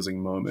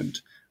disabusing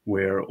moment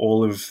where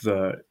all of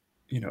the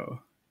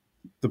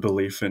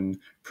belief in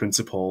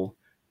principle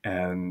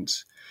and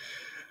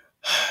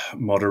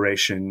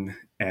moderation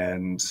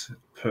and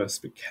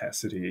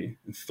perspicacity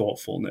and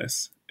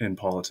thoughtfulness in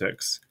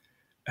politics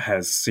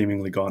has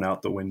seemingly gone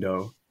out the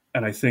window.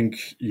 And I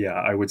think,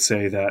 I would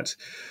say that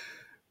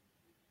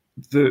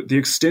the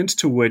extent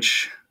to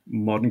which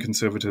modern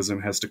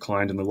conservatism has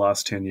declined in the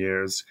last 10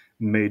 years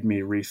made me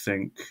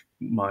rethink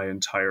my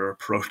entire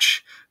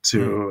approach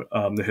to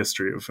the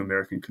history of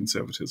American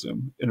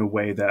conservatism in a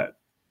way that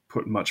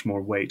put much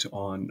more weight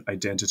on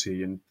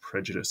identity and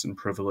prejudice and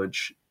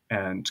privilege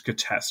and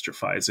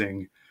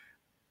catastrophizing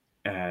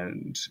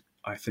and,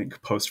 I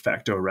think, post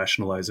facto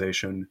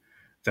rationalization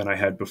than I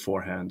had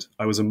beforehand.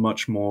 I was a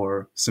much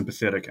more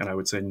sympathetic and I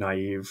would say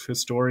naive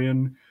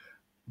historian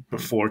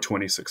before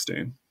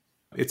 2016.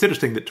 It's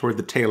interesting that toward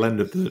the tail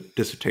end of the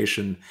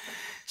dissertation,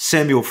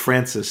 Samuel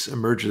Francis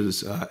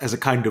emerges as a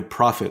kind of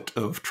prophet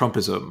of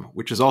Trumpism,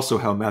 which is also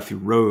how Matthew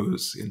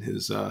Rose, in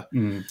his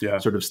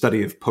sort of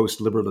study of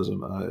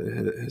post-liberalism,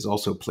 has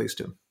also placed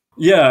him.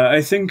 Yeah,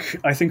 I think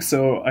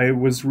so. I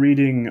was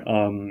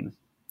reading...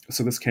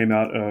 So this came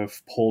out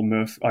of Paul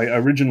Murphy. I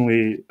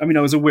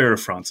was aware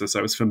of Francis.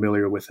 I was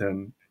familiar with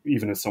him,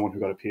 even as someone who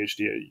got a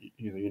Ph.D. at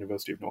the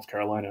University of North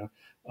Carolina.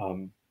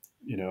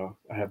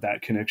 I have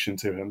that connection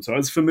to him. So I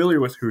was familiar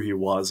with who he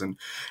was and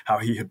how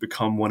he had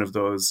become one of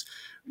those,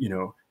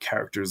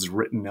 characters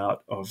written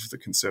out of the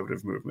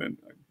conservative movement,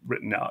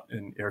 written out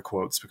in air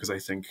quotes, because I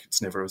think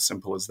it's never as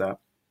simple as that.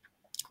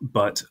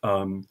 But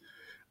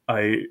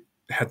I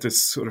had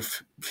this sort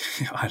of,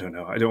 I don't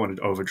know, I don't want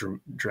to over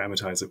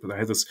dramatize it, but I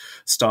had this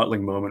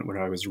startling moment when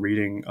I was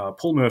reading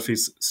Paul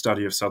Murphy's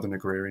study of Southern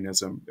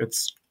agrarianism.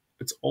 It's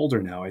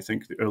older now, I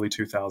think the early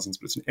 2000s,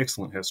 but it's an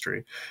excellent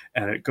history.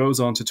 And it goes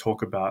on to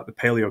talk about the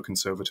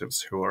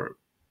paleo-conservatives, who are,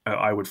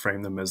 I would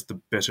frame them as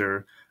the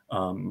bitter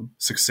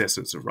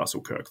successors of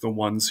Russell Kirk, the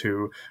ones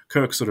who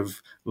Kirk sort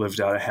of lived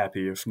out a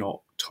happy, if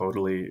not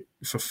totally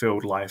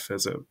fulfilled life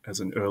as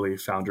an early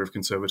founder of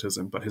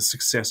conservatism, but his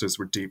successors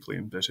were deeply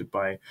embittered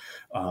by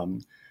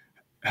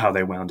how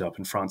they wound up.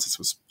 And Francis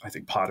was, I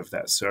think, part of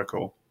that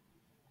circle.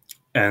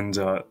 And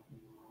the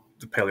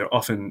paleo,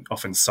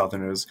 often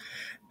Southerners,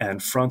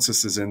 and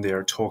Francis is in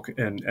there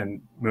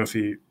and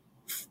Murphy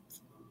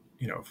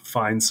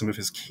finds some of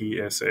his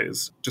key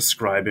essays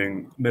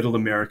describing middle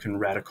American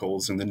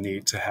radicals and the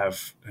need to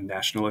have a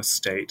nationalist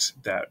state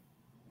that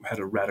had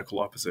a radical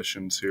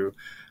opposition to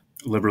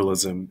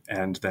liberalism,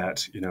 and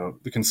that,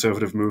 the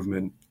conservative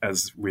movement,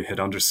 as we had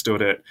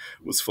understood it,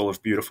 was full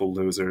of beautiful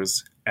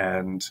losers.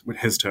 And with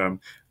his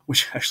term,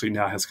 which actually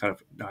now has kind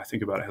of, now I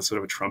think about it, has sort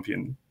of a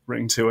Trumpian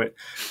ring to it.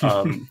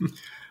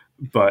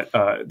 But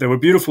there were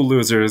beautiful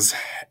losers,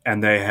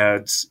 and they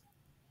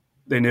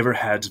never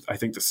had, I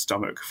think, the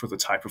stomach for the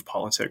type of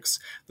politics,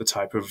 the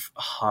type of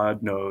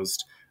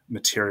hard-nosed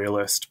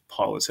materialist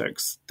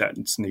politics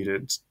that's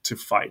needed to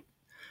fight.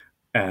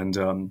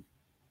 And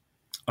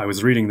I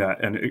was reading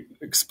that, and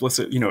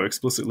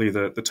explicitly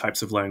the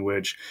types of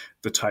language,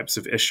 the types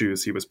of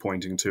issues he was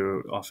pointing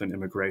to, often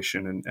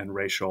immigration and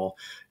racial,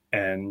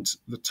 and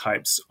the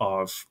types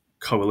of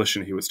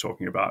coalition he was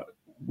talking about,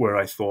 where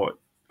I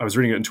was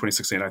reading it in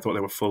 2016. I thought they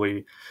were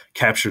fully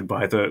captured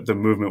by the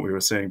movement we were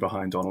seeing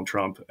behind Donald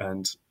Trump.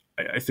 And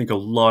I think a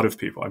lot of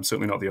people, I'm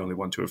certainly not the only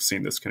one to have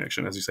seen this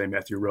connection, as you say,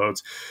 Matthew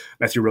Rose,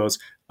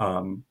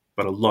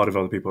 but a lot of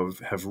other people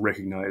have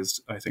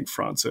recognized, I think,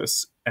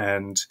 Francis.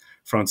 And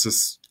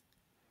Francis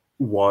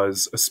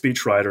was a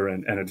speechwriter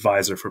and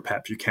advisor for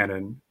Pat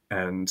Buchanan,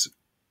 and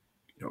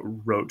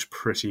wrote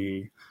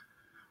pretty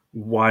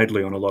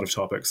widely on a lot of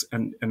topics.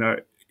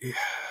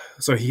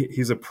 So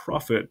he's a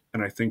prophet,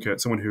 and I think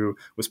someone who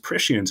was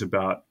prescient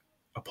about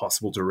a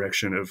possible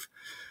direction of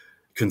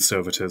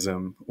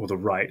conservatism or the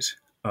right.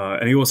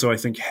 And he also, I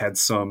think, had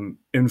some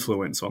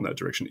influence on that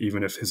direction,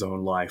 even if his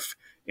own life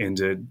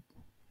ended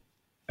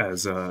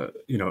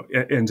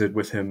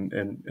with him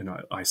in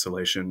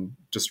isolation,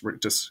 just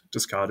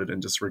discarded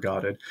and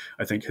disregarded.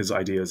 I think his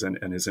ideas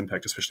and his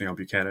impact, especially on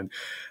Buchanan,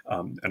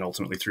 and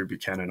ultimately through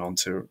Buchanan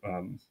onto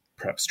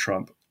perhaps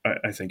Trump,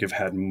 I think have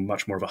had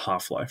much more of a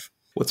half-life.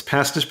 What's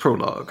past is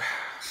prologue,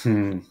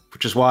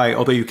 which is why,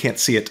 although you can't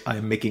see it,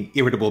 I'm making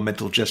irritable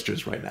mental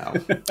gestures right now.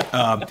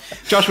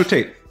 Joshua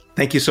Tait,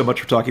 thank you so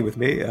much for talking with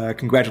me.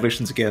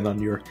 Congratulations again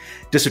on your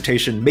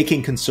dissertation,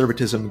 Making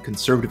Conservatism,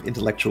 Conservative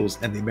Intellectuals,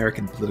 and the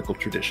American Political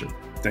Tradition.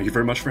 Thank you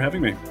very much for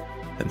having me.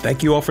 And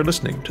thank you all for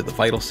listening to the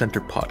Vital Center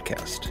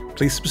podcast.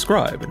 Please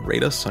subscribe and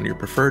rate us on your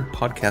preferred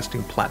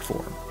podcasting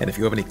platform. And if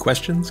you have any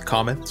questions,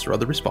 comments, or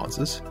other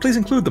responses, please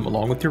include them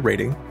along with your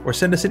rating, or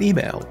send us an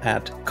email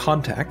at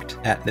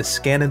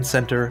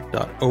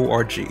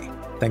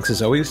contact@niskanancenter.org. Thanks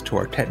as always to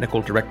our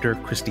technical director,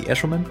 Christy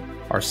Eshelman,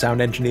 our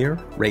sound engineer,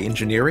 Ray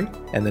Ingenieri,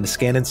 and the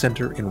Niskanen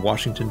Center in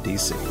Washington,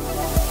 D.C.